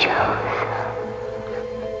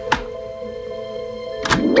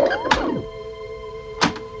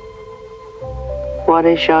 What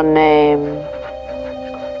is your name?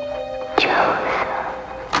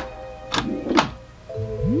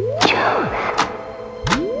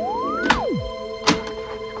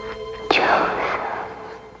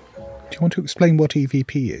 Do you want to explain what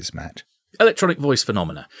EVP is, Matt? Electronic voice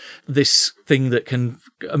phenomena. This thing that can,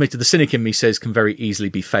 admitted the cynic in me says can very easily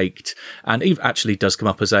be faked, and even actually does come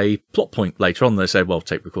up as a plot point later on. They say, well,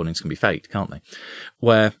 tape recordings can be faked, can't they?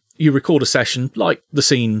 Where you record a session, like the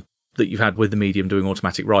scene that you've had with the medium doing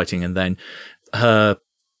automatic writing, and then her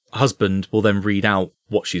husband will then read out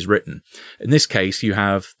what she's written. In this case, you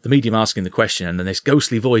have the medium asking the question and then this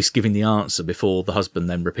ghostly voice giving the answer before the husband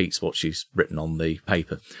then repeats what she's written on the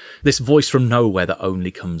paper. This voice from nowhere that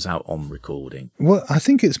only comes out on recording. Well, I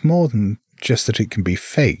think it's more than just that it can be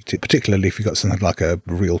faked, particularly if you've got something like a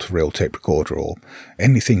reel-to-reel tape recorder or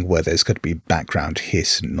anything where there's got to be background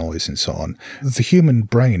hiss and noise and so on. The human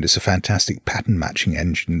brain is a fantastic pattern matching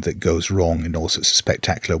engine that goes wrong in all sorts of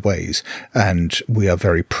spectacular ways, and we are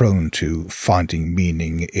very prone to finding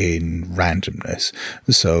meaning in randomness.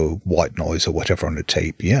 So white noise or whatever on a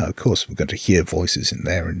tape, yeah, of course we're going to hear voices in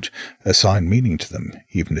there and assign meaning to them,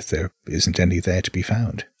 even if there isn't any there to be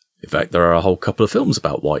found. In fact, there are a whole couple of films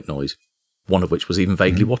about white noise, one of which was even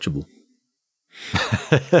vaguely watchable.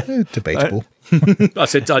 Debatable.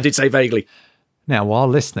 I did say vaguely. Now, while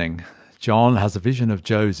listening, John has a vision of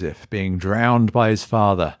Joseph being drowned by his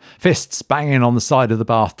father, fists banging on the side of the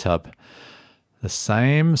bathtub. The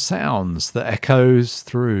same sounds that echoes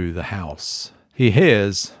through the house. He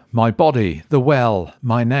hears, "My body, the well,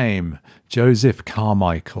 my name, Joseph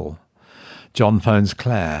Carmichael." John phones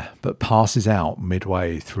Claire, but passes out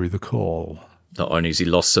midway through the call. Not only has he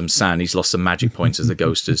lost some sand, he's lost some magic points as the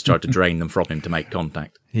ghost has tried to drain them from him to make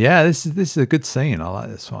contact. Yeah, this is a good scene. I like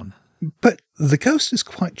this one. But the ghost is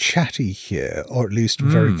quite chatty here, or at least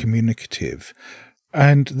very communicative.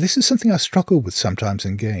 And this is something I struggle with sometimes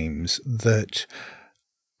in games, that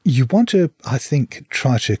you want to, I think,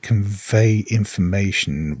 try to convey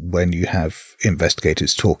information when you have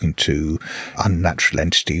investigators talking to unnatural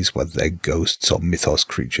entities, whether they're ghosts or mythos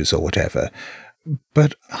creatures or whatever.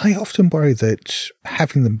 But I often worry that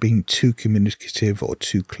having them being too communicative or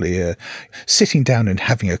too clear, sitting down and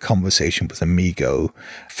having a conversation with Amigo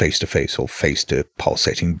face-to-face or face to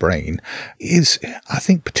pulsating brain is, I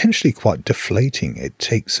think, potentially quite deflating. It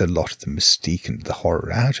takes a lot of the mystique and the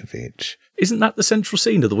horror out of it. Isn't that the central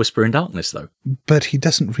scene of The Whisper in Darkness, though? But he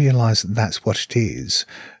doesn't realise that that's what it is.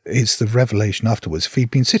 It's the revelation afterwards. If he'd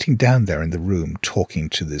been sitting down there in the room talking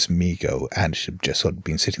to this Migo and had just sort of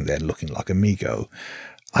been sitting there looking like a Migo,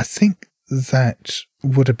 I think that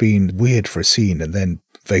would have been weird for a scene and then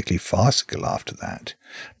vaguely farcical after that.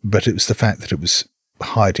 But it was the fact that it was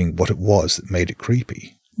hiding what it was that made it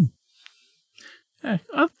creepy. Yeah,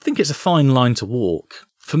 I think it's a fine line to walk.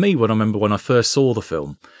 For me, when I first saw the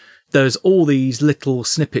film, there's all these little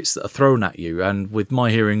snippets that are thrown at you, and with my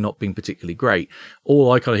hearing not being particularly great,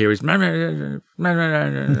 all I kind of hear is mumble,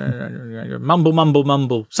 mumble,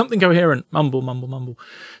 mumble, something coherent, mumble, mumble, mumble.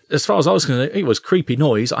 As far as I was concerned, it was creepy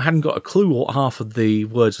noise. I hadn't got a clue what half of the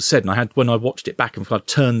words were said, and when I watched it back and kind of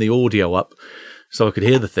turned the audio up so I could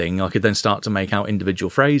hear the thing, I could then start to make out individual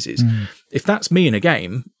phrases. If that's me in a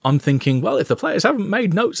game, I'm thinking, well, if the players haven't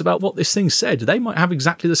made notes about what this thing said, they might have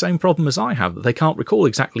exactly the same problem as I have, that they can't recall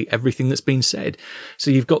exactly everything that's been said.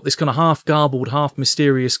 So you've got this kind of half-garbled,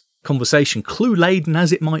 half-mysterious conversation, clue-laden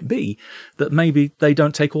as it might be, that maybe they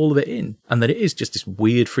don't take all of it in, and that it is just this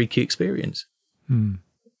weird, freaky experience.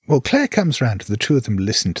 Well, Claire comes round, the two of them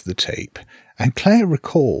listen to the tape, and Claire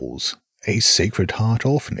recalls a Sacred Heart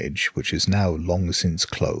orphanage, which is now long since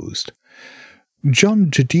closed.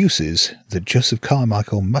 John deduces that Joseph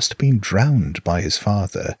Carmichael must have been drowned by his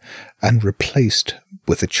father and replaced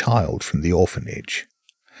with a child from the orphanage.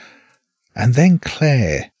 And then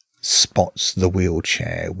Claire spots the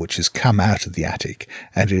wheelchair, which has come out of the attic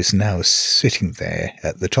and is now sitting there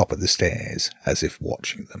at the top of the stairs, as if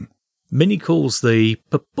watching them. Minnie calls the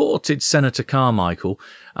purported Senator Carmichael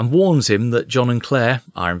and warns him that John and Claire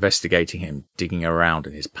are investigating him, digging around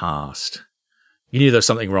in his past. You knew there was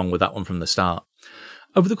something wrong with that one from the start.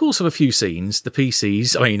 Over the course of a few scenes,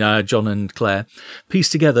 John and Claire, piece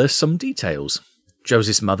together some details.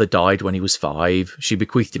 Joseph's mother died when he was 5. She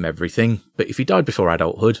bequeathed him everything, but if he died before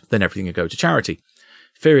adulthood, then everything would go to charity.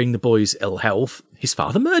 Fearing the boy's ill health, his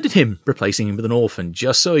father murdered him, replacing him with an orphan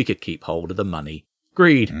just so he could keep hold of the money.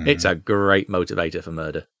 Greed. It's a great motivator for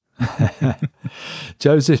murder.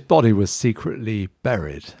 Joseph's body was secretly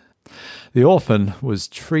buried. The orphan was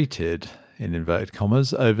treated, in inverted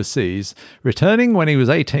commas, overseas, returning when he was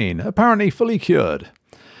 18, apparently fully cured.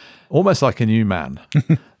 Almost like a new man.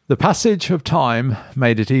 The passage of time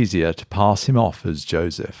made it easier to pass him off as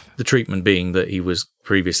Joseph. The treatment being that he was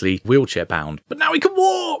previously wheelchair-bound, but now he can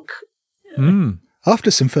walk!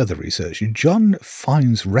 After some further research, John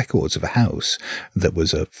finds records of a house that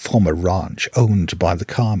was a former ranch owned by the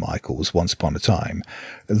Carmichaels once upon a time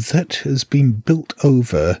that has been built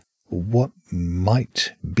over what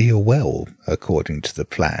might be a well, according to the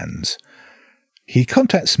plans. He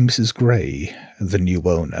contacts Mrs. Gray, the new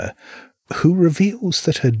owner, who reveals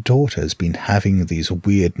that her daughter has been having these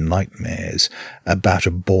weird nightmares about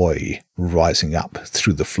a boy rising up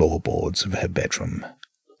through the floorboards of her bedroom.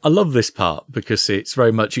 I love this part because it's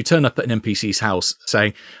very much, you turn up at an NPC's house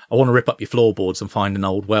saying, I want to rip up your floorboards and find an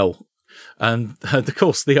old well. And of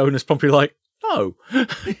course, the owner's probably like, no,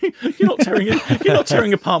 you're not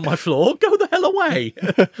tearing apart my floor. Go the hell away.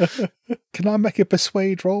 Can I make a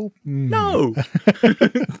persuade roll? No.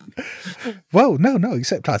 Well, no,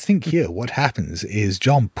 except I think here what happens is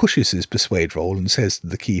John pushes his persuade roll and says to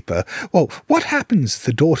the keeper, well, what happens if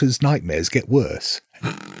the daughter's nightmares get worse?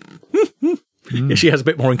 Yeah, she has a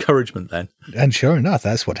bit more encouragement then. And sure enough,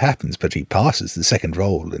 that's what happens. But he passes the second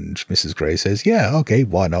roll, and Mrs. Gray says, yeah, okay,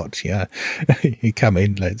 why not? Yeah, you come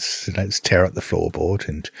in, let's tear up the floorboard.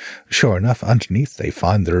 And sure enough, underneath they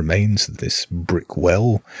find the remains of this brick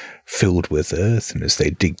well filled with earth. And as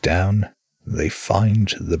they dig down, they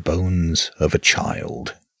find the bones of a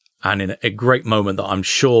child. And in a great moment that I'm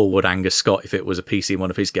sure would anger Scott if it was a PC in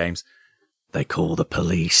one of his games, they call the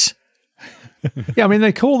police. Yeah, I mean,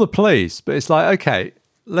 they call the police, but it's like, okay,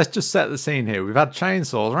 let's just set the scene here. We've had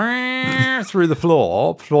chainsaws through the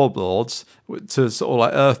floorboards to sort of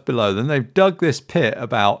like earth below. Then they've dug this pit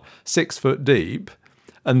about 6 foot deep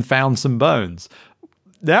and found some bones.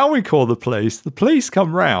 Now we call the police. The police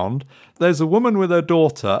come round. There's a woman with her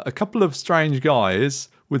daughter, a couple of strange guys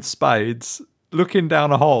with spades looking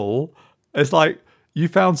down a hole. It's like, you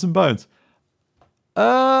found some bones.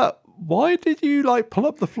 why did you pull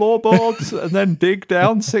up the floorboards and then dig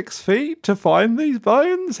down 6 feet to find these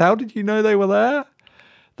bones? How did you know they were there?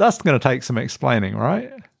 That's going to take some explaining,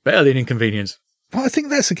 right? Better than inconvenience. Well, I think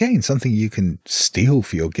that's, again, something you can steal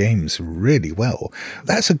for your games really well.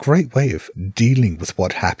 That's a great way of dealing with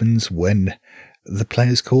what happens when the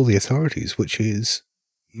players call the authorities, which is,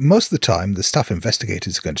 most of the time, the stuff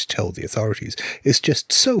investigators are going to tell the authorities is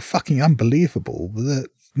just so fucking unbelievable that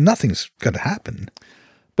nothing's going to happen.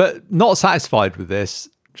 But not satisfied with this,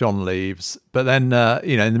 John leaves. But then,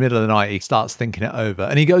 in the middle of the night, he starts thinking it over.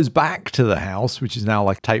 And he goes back to the house, which is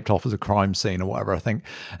now taped off as a crime scene or whatever, I think.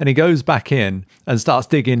 And he goes back in and starts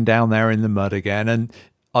digging down there in the mud again. And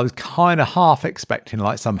I was kind of half expecting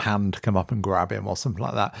some hand to come up and grab him or something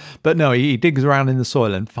like that. But no, he digs around in the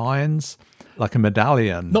soil and finds a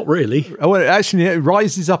medallion. Not really. Oh, actually, it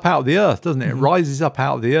rises up out of the earth, doesn't it? It rises up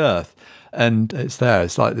out of the earth. And it's there.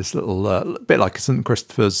 It's like this little, bit like a St.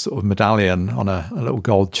 Christopher's sort of medallion on a little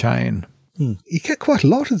gold chain. You get quite a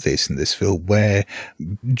lot of this in this film where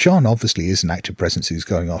John obviously is an active presence who's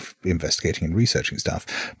going off investigating and researching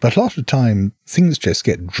stuff. But a lot of the time, things just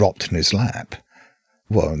get dropped in his lap.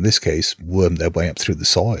 Well, in this case, worm their way up through the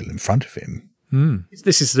soil in front of him.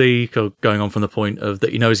 This is the going on from the point of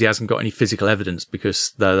that he knows he hasn't got any physical evidence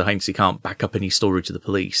because the agency can't back up any story to the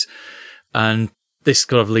police. And this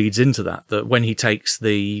kind of leads into that when he takes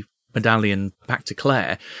the medallion back to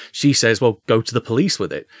Claire, she says, well, go to the police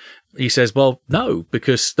with it. He says, well, no,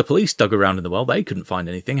 because the police dug around in the well. They couldn't find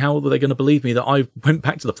anything. How were they going to believe me that I went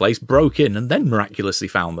back to the place, broke in, and then miraculously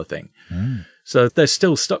found the thing? So they're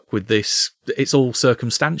still stuck with this. It's all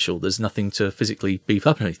circumstantial. There's nothing to physically beef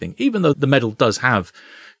up or anything, even though the medal does have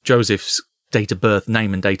Joseph's date of birth,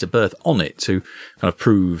 name and date of birth on it to kind of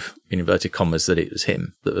prove, in inverted commas, that it was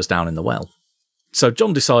him that was down in the well. So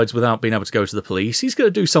John decides, without being able to go to the police, he's going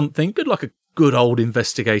to do something good, like a good old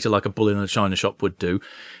investigator, like a bull in a china shop would do.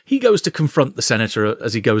 He goes to confront the senator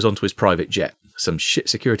as he goes onto his private jet. Some shit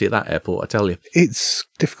security at that airport, I tell you. It's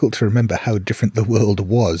difficult to remember how different the world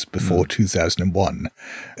was before 2001.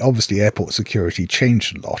 Obviously, airport security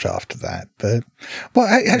changed a lot after that. But, well,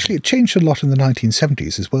 actually, it changed a lot in the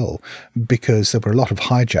 1970s as well, because there were a lot of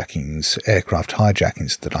hijackings, aircraft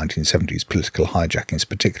hijackings in the 1970s, political hijackings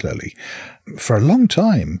particularly. For a long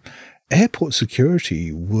time, airport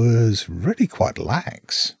security was really quite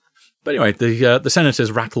lax. But anyway, the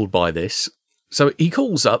senator's rattled by this. So he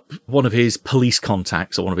calls up one of his police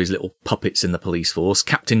contacts, or one of his little puppets in the police force,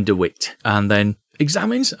 Captain DeWitt, and then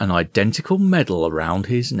examines an identical medal around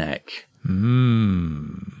his neck.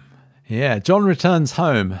 Yeah, John returns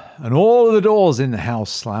home, and all of the doors in the house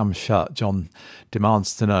slam shut. John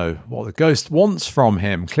demands to know what the ghost wants from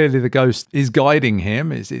him. Clearly the ghost is guiding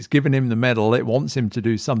him. It's giving him the medal. It wants him to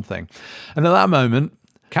do something. And at that moment,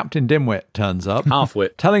 Captain Dimwit turns up.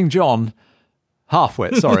 Halfwit. Telling John...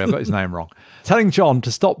 Halfwit, sorry, I got his name wrong. Telling John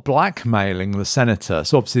to stop blackmailing the senator.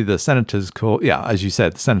 So obviously the senator's called, as you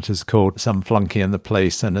said, the senator's called some flunky in the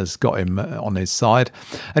police and has got him on his side.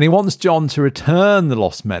 And he wants John to return the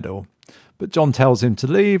lost medal. But John tells him to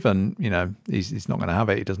leave and, he's not going to have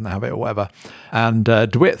it. He doesn't have it or whatever. And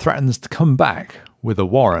DeWitt threatens to come back with a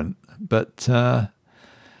warrant. But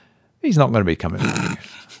he's not going to be coming back.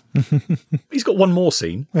 He's got one more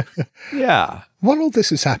scene. Yeah. While all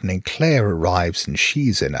this is happening, Claire arrives and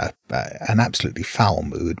she's in an absolutely foul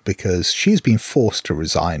mood because she's been forced to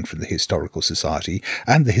resign from the Historical Society,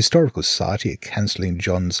 and the Historical Society are cancelling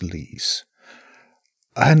John's lease.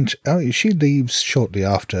 And she leaves shortly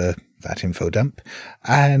after that info dump,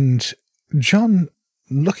 and John,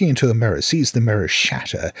 looking into a mirror, sees the mirror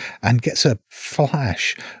shatter and gets a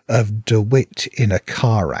flash of DeWitt in a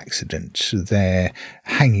car accident there,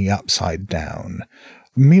 hanging upside down.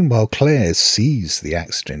 Meanwhile, Claire sees the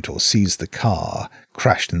accident, or sees the car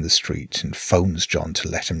crashed in the street, and phones John to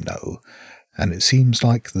let him know. And it seems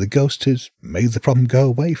like the ghost has made the problem go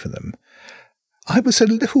away for them. I was a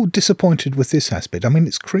little disappointed with this aspect. I mean,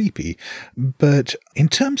 it's creepy, but in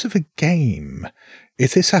terms of a game,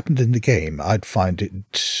 if this happened in the game, I'd find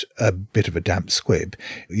it a bit of a damp squib.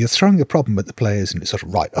 You're throwing a problem at the players and it's sort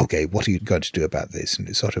of, right, okay, what are you going to do about this? And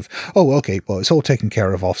it's sort of, oh, okay, well, it's all taken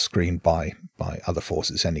care of off-screen by other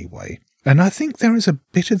forces anyway. And I think there is a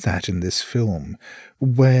bit of that in this film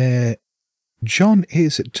where John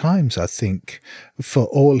is at times, I think, for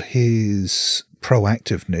all his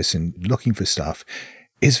proactiveness in looking for stuff,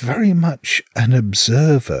 is very much an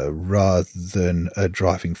observer rather than a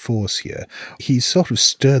driving force here. He's sort of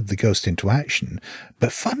stirred the ghost into action,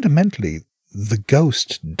 but fundamentally, the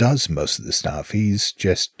ghost does most of the stuff. He's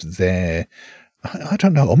just there I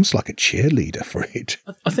don't know, almost like a cheerleader for it.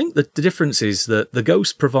 I think that the difference is that the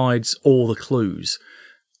ghost provides all the clues,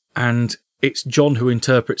 and it's John who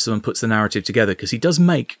interprets them and puts the narrative together, because he does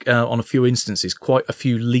make, on a few instances, quite a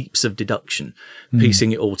few leaps of deduction,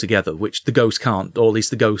 piecing it all together, which the ghost can't, or at least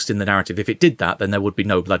the ghost in the narrative. If it did that, then there would be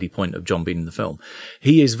no bloody point of John being in the film.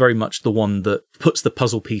 He is very much the one that puts the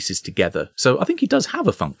puzzle pieces together. So I think he does have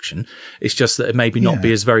a function. It's just that it maybe not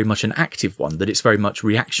be as very much an active one, that it's very much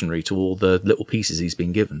reactionary to all the little pieces he's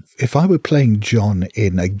been given. If I were playing John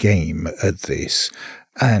in a game at this,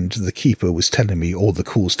 and the keeper was telling me all the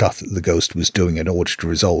cool stuff that the ghost was doing in order to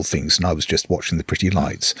resolve things, and I was just watching the pretty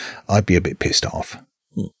lights, I'd be a bit pissed off.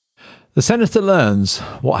 The senator learns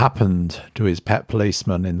what happened to his pet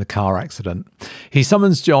policeman in the car accident. He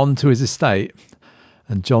summons John to his estate,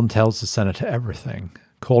 and John tells the senator everything,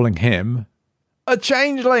 calling him a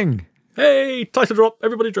changeling. Hey, title drop,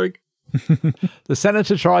 everybody drink. The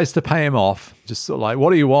senator tries to pay him off, just sort of like, what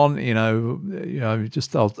do you want?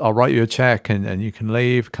 Just I'll write you a check and you can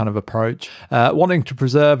leave kind of approach, wanting to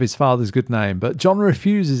preserve his father's good name. But John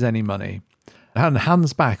refuses any money and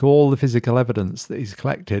hands back all the physical evidence that he's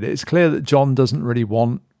collected. It's clear that John doesn't really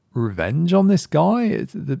want revenge on this guy.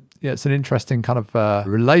 It's an interesting kind of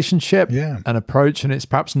relationship and approach, and it's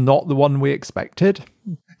perhaps not the one we expected.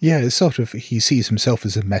 Yeah, it's sort of, he sees himself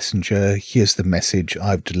as a messenger. Here's the message.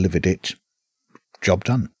 I've delivered it. Job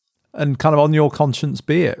done. And kind of on your conscience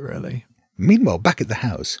be it, really. Meanwhile, back at the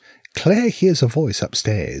house, Claire hears a voice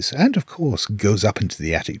upstairs and, of course, goes up into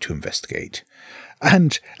the attic to investigate.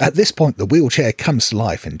 And at this point, the wheelchair comes to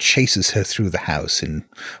life and chases her through the house in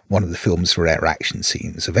one of the film's rare action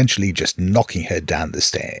scenes, eventually just knocking her down the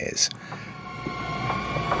stairs.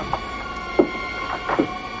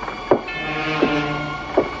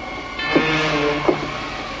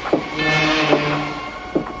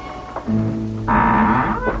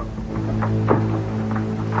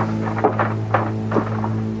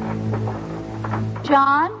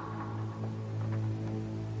 John?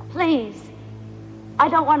 Please. I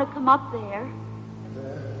don't want to come up there.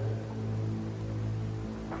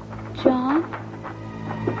 John?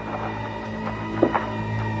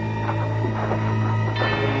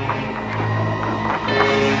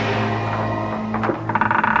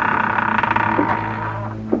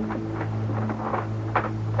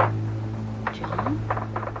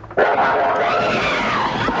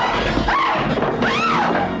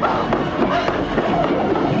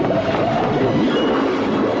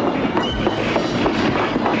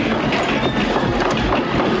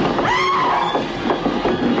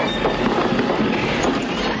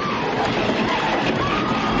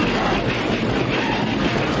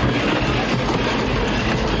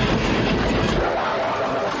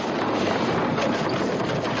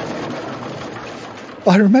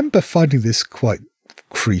 I remember finding this quite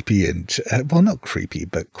creepy and, well, not creepy,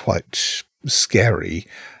 but quite scary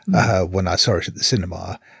when I saw it at the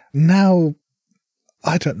cinema. Now,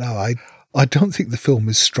 I don't know. I don't think the film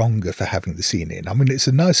is stronger for having the scene in. I mean, it's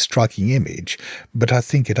a nice, striking image, but I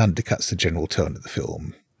think it undercuts the general tone of the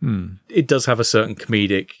film. It does have a certain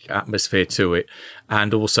comedic atmosphere to it.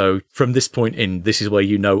 And also, from this point in, this is where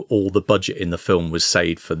you know all the budget in the film was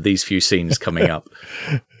saved for these few scenes coming up.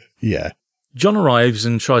 Yeah. John arrives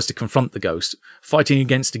and tries to confront the ghost, fighting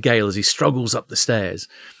against a gale as he struggles up the stairs.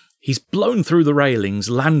 He's blown through the railings,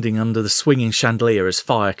 landing under the swinging chandelier as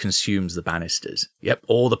fire consumes the banisters. Yep,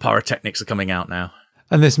 all the pyrotechnics are coming out now.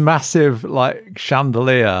 And this massive,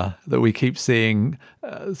 chandelier that we keep seeing,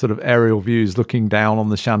 sort of aerial views looking down on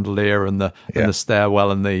the chandelier and the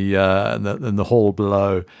stairwell and the hall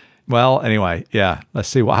below. Well, anyway, let's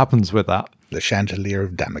see what happens with that. The chandelier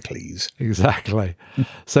of Damocles. Exactly.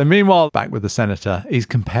 So meanwhile, back with the senator, he's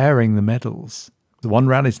comparing the medals, the one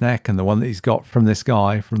round his neck and the one that he's got from this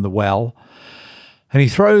guy from the well. And he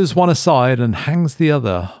throws one aside and hangs the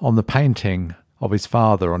other on the painting of his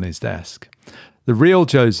father on his desk. The real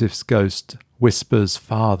Joseph's ghost whispers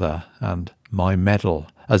 "father" and "my medal"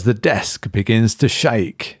 as the desk begins to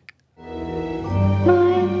shake.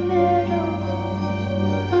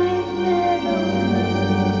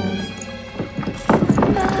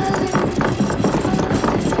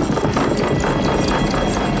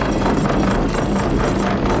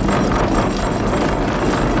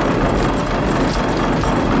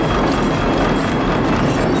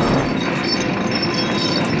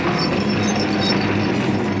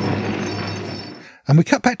 And we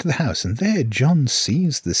cut back to the house, and there John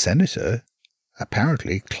sees the senator,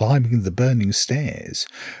 apparently climbing the burning stairs.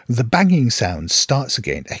 The banging sound starts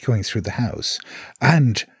again, echoing through the house,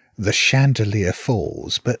 and the chandelier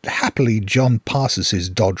falls, but happily John passes his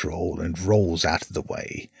dodge roll and rolls out of the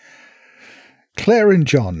way. Claire and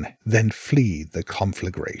John then flee the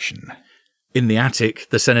conflagration. In the attic,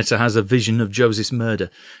 the senator has a vision of Joseph's murder,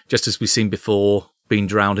 just as we've seen before, being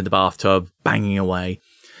drowned in the bathtub, banging away.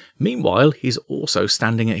 Meanwhile, he's also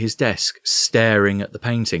standing at his desk, staring at the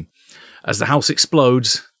painting. As the house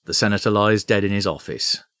explodes, the senator lies dead in his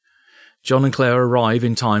office. John and Claire arrive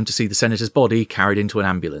in time to see the senator's body carried into an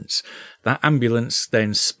ambulance. That ambulance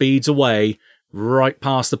then speeds away right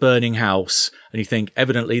past the burning house, and you think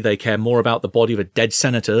evidently they care more about the body of a dead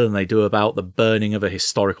senator than they do about the burning of a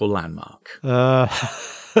historical landmark. Well,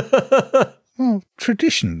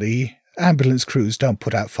 traditionally, ambulance crews don't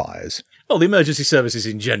put out fires. Well, the emergency services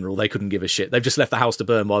in general, they couldn't give a shit. They've just left the house to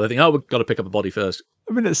burn while they think, oh, we've got to pick up a body first.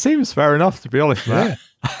 I mean, it seems fair enough, to be honest, Matt.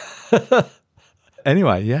 Yeah.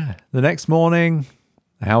 Anyway, yeah. The next morning,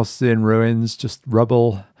 the house is in ruins, just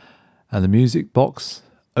rubble, and the music box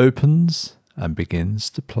opens and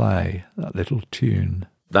begins to play that little tune.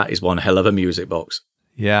 That is one hell of a music box.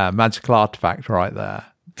 Yeah, magical artifact right there.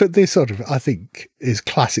 But this sort of, I think, is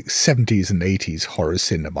classic 70s and 80s horror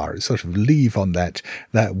cinema. It sort of leave on that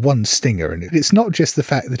one stinger. And it's not just the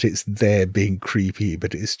fact that it's there being creepy,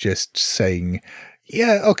 but it's just saying,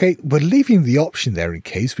 yeah, okay, we're leaving the option there in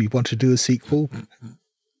case we want to do a sequel.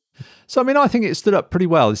 So, I mean, I think it stood up pretty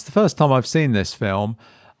well. It's the first time I've seen this film.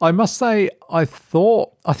 I must say, I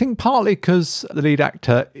think partly because the lead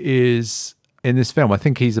actor is in this film, I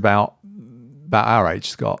think he's about our age,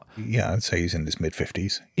 Scott. Yeah, I'd say he's in his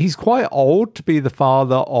mid-50s. He's quite old to be the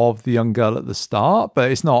father of the young girl at the start, but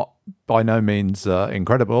it's not by no means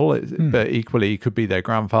incredible. But equally, he could be their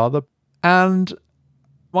grandfather. And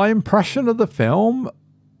my impression of the film,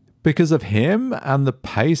 because of him and the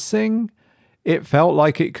pacing, it felt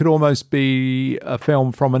like it could almost be a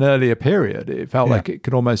film from an earlier period. It felt like it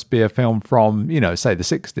could almost be a film from, say the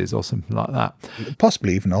 60s or something like that.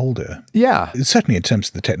 Possibly even older. Yeah. Certainly in terms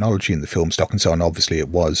of the technology in the film stock and so on, obviously it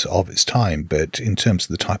was of its time, but in terms of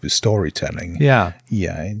the type of storytelling,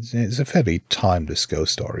 it's a fairly timeless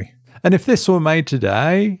ghost story. And if this were made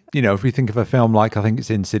today, if we think of a film like, I think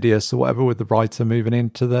it's Insidious or whatever, with the writer moving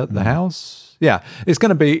into the house, it's going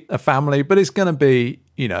to be a family, but it's going to be,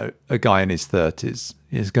 a guy in his 30s.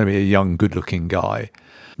 It's going to be a young, good-looking guy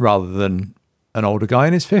rather than an older guy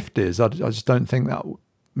in his 50s. I just don't think that...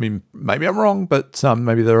 I mean, maybe I'm wrong, but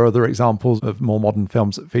maybe there are other examples of more modern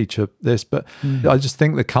films that feature this. But I just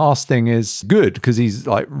think the casting is good because he's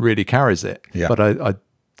really carries it. Yeah. But I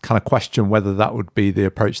kind of question whether that would be the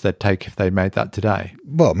approach they'd take if they made that today.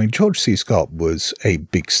 Well, I mean, George C. Scott was a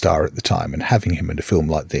big star at the time, and having him in a film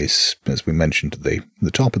like this, as we mentioned at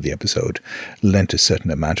the top of the episode, lent a certain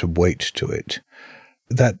amount of weight to it.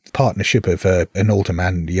 That partnership of an older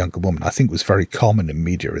man and a younger woman, I think, was very common in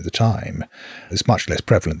media at the time. It's much less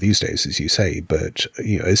prevalent these days, as you say, but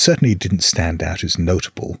it certainly didn't stand out as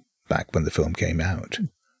notable back when the film came out,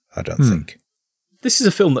 I don't think. This is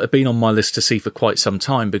a film that had been on my list to see for quite some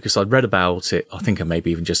time because I'd read about it, I think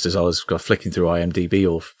maybe even just as I was flicking through IMDb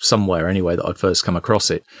or somewhere anyway that I'd first come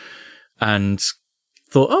across it, and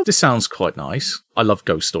thought, oh, this sounds quite nice. I love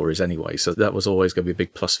ghost stories anyway, so that was always going to be a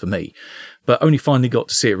big plus for me. But only finally got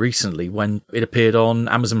to see it recently when it appeared on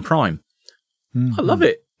Amazon Prime. I love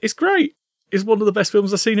it. It's great. It's one of the best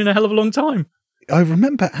films I've seen in a hell of a long time. I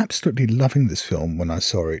remember absolutely loving this film when I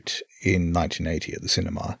saw it in 1980 at the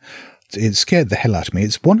cinema. It scared the hell out of me.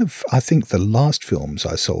 It's one of, I think, the last films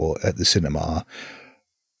I saw at the cinema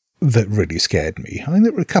that really scared me. I mean,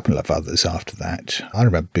 there were a couple of others after that. I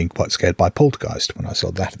remember being quite scared by Poltergeist when I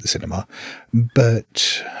saw that at the cinema.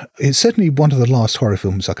 But it's certainly one of the last horror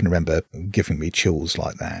films I can remember giving me chills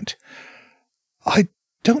like that. I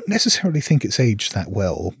don't necessarily think it's aged that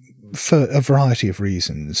well for a variety of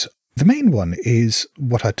reasons. The main one is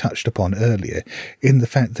what I touched upon earlier, in the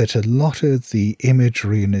fact that a lot of the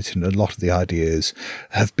imagery in it and a lot of the ideas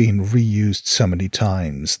have been reused so many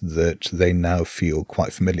times that they now feel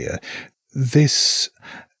quite familiar. This,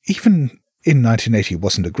 even in 1980,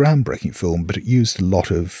 wasn't a groundbreaking film, but it used a lot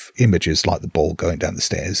of images like the ball going down the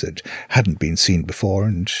stairs that hadn't been seen before,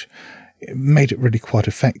 and it made it really quite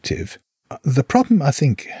effective. The problem, I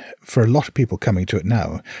think, for a lot of people coming to it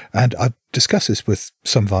now, and I've discussed this with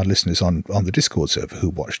some of our listeners on the Discord server who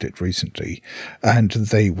watched it recently, and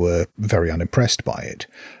they were very unimpressed by it.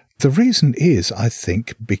 The reason is, I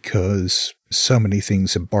think, because so many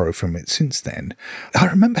things have borrowed from it since then. I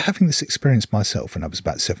remember having this experience myself when I was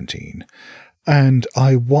about 17, and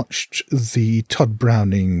I watched the Todd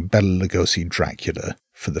Browning Bela Lugosi Dracula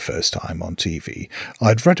for the first time on TV.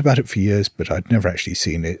 I'd read about it for years, but I'd never actually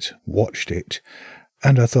seen it, watched it,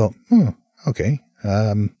 and I thought, okay,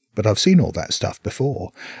 but I've seen all that stuff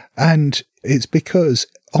before. And It's because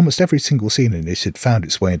almost every single scene in this had found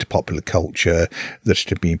its way into popular culture, that it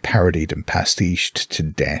had been parodied and pastiched to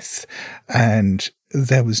death, and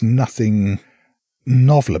there was nothing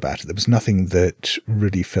novel about it. There was nothing that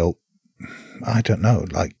really felt, I don't know,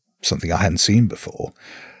 like something I hadn't seen before.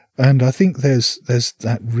 And I think there's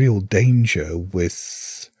that real danger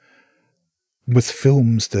with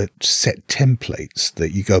films that set templates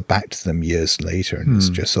that you go back to them years later and it's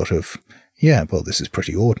just sort of, yeah, well, this is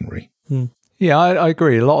pretty ordinary. Yeah, I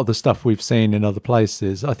agree. A lot of the stuff we've seen in other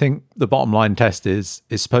places, I think the bottom line test is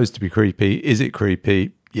supposed to be creepy. Is it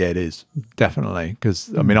creepy? Yeah, it is. Definitely.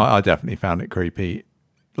 Because, I mean, I definitely found it creepy.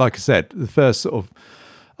 Like I said, the first sort of,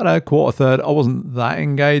 I don't know, quarter, third, I wasn't that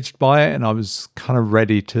engaged by it and I was kind of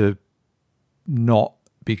ready to not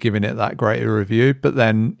be giving it that great a review. But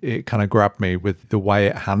then it kind of grabbed me with the way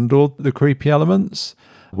it handled the creepy elements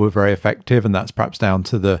were very effective, and that's perhaps down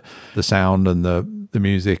to the sound and the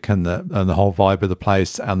music and the whole vibe of the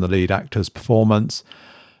place and the lead actor's performance,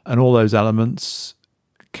 and all those elements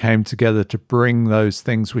came together to bring those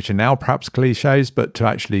things which are now perhaps cliches, but to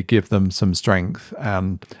actually give them some strength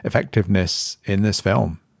and effectiveness in this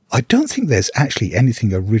film. I don't think there's actually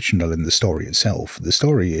anything original in the story itself. The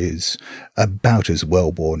story is about as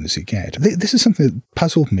well-born as you get. This is something that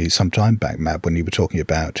puzzled me some time back, Matt, when you were talking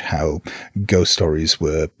about how ghost stories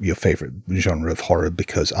were your favourite genre of horror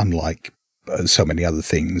because unlike so many other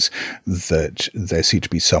things, that there seemed to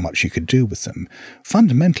be so much you could do with them.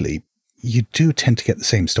 Fundamentally, you do tend to get the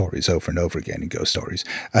same stories over and over again in ghost stories.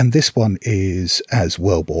 And this one is as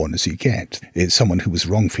well-born as you get. It's someone who was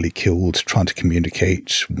wrongfully killed, trying to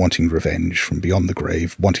communicate, wanting revenge from beyond the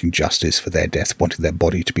grave, wanting justice for their death, wanting their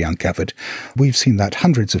body to be uncovered. We've seen that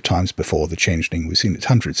hundreds of times before The Changeling. We've seen it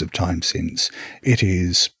hundreds of times since. It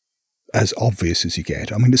is as obvious as you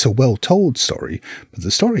get. I mean, it's a well-told story, but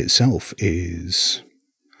the story itself is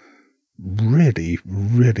really,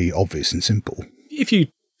 really obvious and simple. If you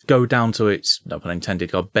go down to its, no pun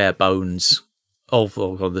intended, bare bones of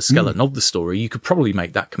the skeleton of the story, you could probably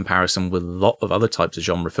make that comparison with a lot of other types of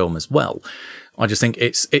genre film as well. I just think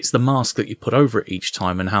it's the mask that you put over it each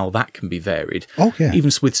time and how that can be varied. Oh, yeah. Even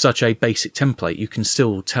with such a basic template, you can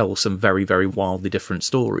still tell some very, very wildly different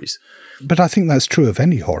stories. But I think that's true of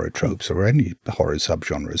any horror tropes or any horror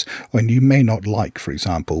subgenres. When you may not like, for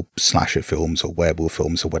example, slasher films or werewolf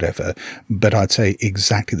films or whatever, but I'd say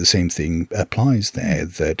exactly the same thing applies there,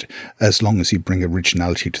 that as long as you bring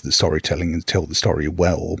originality to the storytelling and tell the story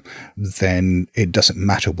well, then it doesn't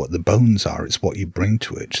matter what the bones are, it's what you bring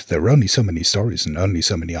to it. There are only so many stories and only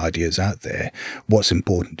so many ideas out there. What's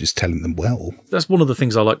important is telling them well. That's one of the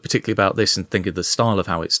things I like particularly about this, and think of the style of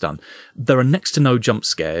how it's done. There are next to no jump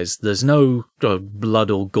scares. There's no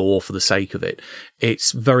blood or gore for the sake of it.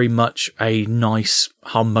 It's very much a nice,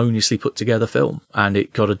 harmoniously put together film, and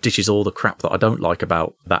it kind of dishes all the crap that I don't like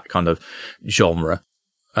about that kind of genre,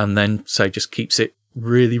 and then just keeps it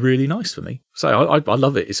really, really nice for me. So I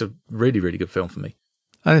love it. It's a really, really good film for me.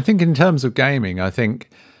 And I think in terms of gaming, I think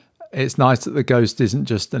it's nice that the ghost isn't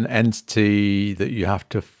just an entity that you have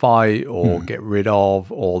to fight or get rid of,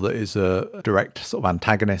 or that is a direct sort of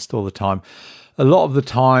antagonist all the time. A lot of the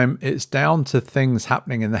time, it's down to things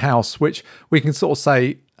happening in the house, which we can sort of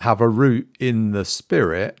say have a root in the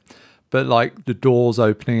spirit, but like the doors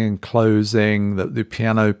opening and closing, the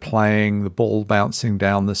piano playing, the ball bouncing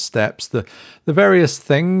down the steps, the various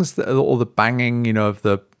things, or the banging, of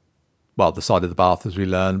the side of the bath, as we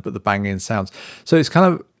learned, but the banging sounds. So it's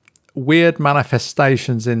kind of weird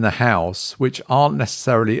manifestations in the house which aren't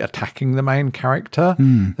necessarily attacking the main character.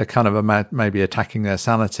 They're kind of maybe attacking their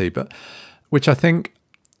sanity, but which I think,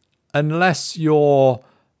 unless you're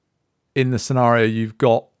in the scenario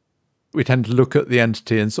we tend to look at the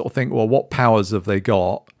entity and sort of think, well, what powers have they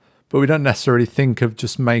got? But we don't necessarily think of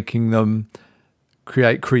just making them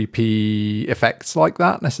create creepy effects like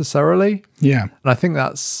that necessarily. Yeah. And I think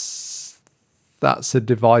that's a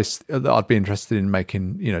device that I'd be interested in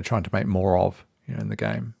making, trying to make more of, in the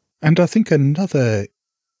game. And I think another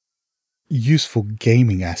useful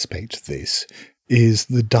gaming aspect of this is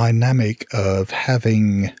the dynamic of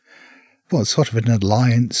having, sort of an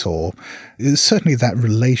alliance, or certainly that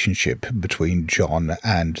relationship between John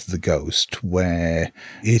and the ghost, where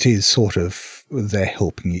it is sort of they're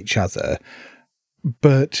helping each other.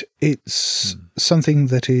 But it's something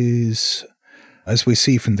that is, as we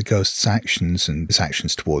see from the ghost's actions and his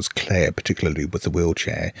actions towards Claire, particularly with the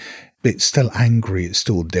wheelchair, it's still angry, it's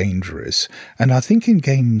still dangerous. And I think in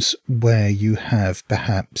games where you have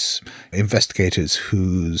perhaps investigators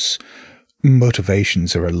whose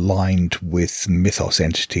motivations are aligned with mythos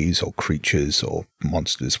entities or creatures or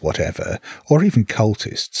monsters, whatever, or even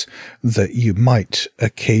cultists, that you might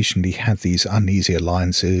occasionally have these uneasy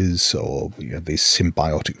alliances or these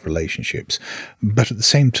symbiotic relationships. But at the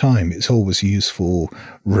same time, it's always useful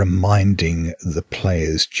reminding the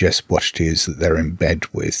players just what it is that they're in bed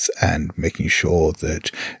with and making sure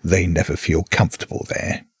that they never feel comfortable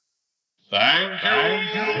there.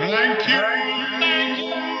 Thank you.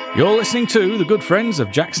 You're listening to The Good Friends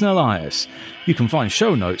of Jackson Elias. You can find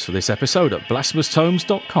show notes for this episode at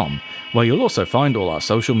blasphemoustomes.com, where you'll also find all our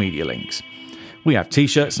social media links. We have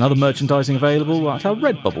t-shirts and other merchandising available at our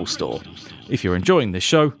Redbubble store. If you're enjoying this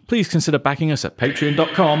show, please consider backing us at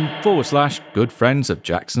patreon.com/Good Friends of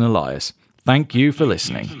Jackson Elias. Thank you for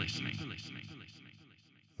listening.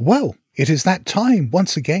 Well, it is that time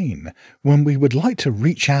once again when we would like to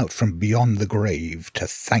reach out from beyond the grave to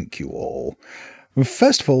thank you all.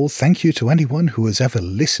 First of all, thank you to anyone who has ever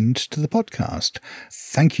listened to the podcast.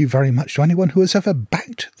 Thank you very much to anyone who has ever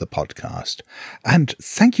backed the podcast. And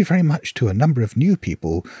thank you very much to a number of new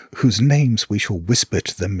people whose names we shall whisper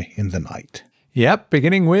to them in the night. Yep,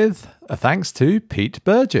 beginning with a thanks to Pete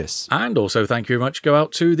Burgess. And also thank you very much go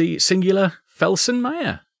out to the singular Felsen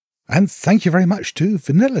Mayer. And thank you very much to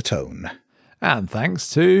Vanilla Tone. And thanks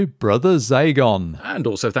to Brother Zagon. And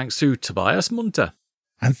also thanks to Tobias Munter.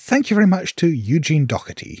 And thank you very much to Eugene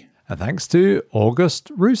Doherty. And thanks to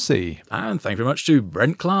August Rusi. And thank you very much to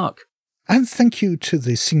Brent Clark. And thank you to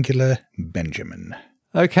the singular Benjamin.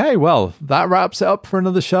 Okay, well, that wraps it up for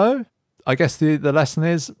another show. I guess the lesson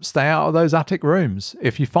is stay out of those attic rooms.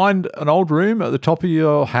 If you find an old room at the top of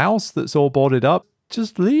your house that's all boarded up,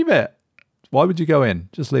 just leave it. Why would you go in?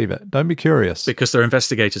 Just leave it. Don't be curious. Because they're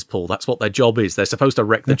investigators, Paul. That's what their job is. They're supposed to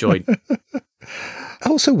wreck the joint.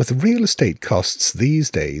 Also, with real estate costs these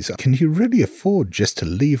days, can you really afford just to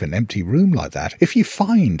leave an empty room like that? If you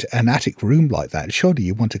find an attic room like that, surely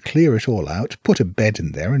you want to clear it all out, put a bed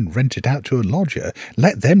in there and rent it out to a lodger.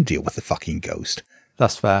 Let them deal with the fucking ghost.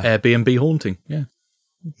 That's fair. Airbnb haunting, yeah.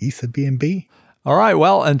 Ether B&B. All right,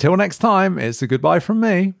 well, until next time, it's a goodbye from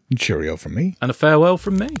me. Cheerio from me. And a farewell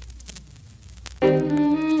from me.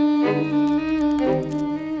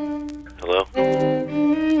 Hello?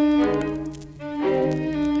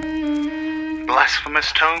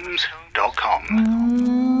 BlasphemousTomes.com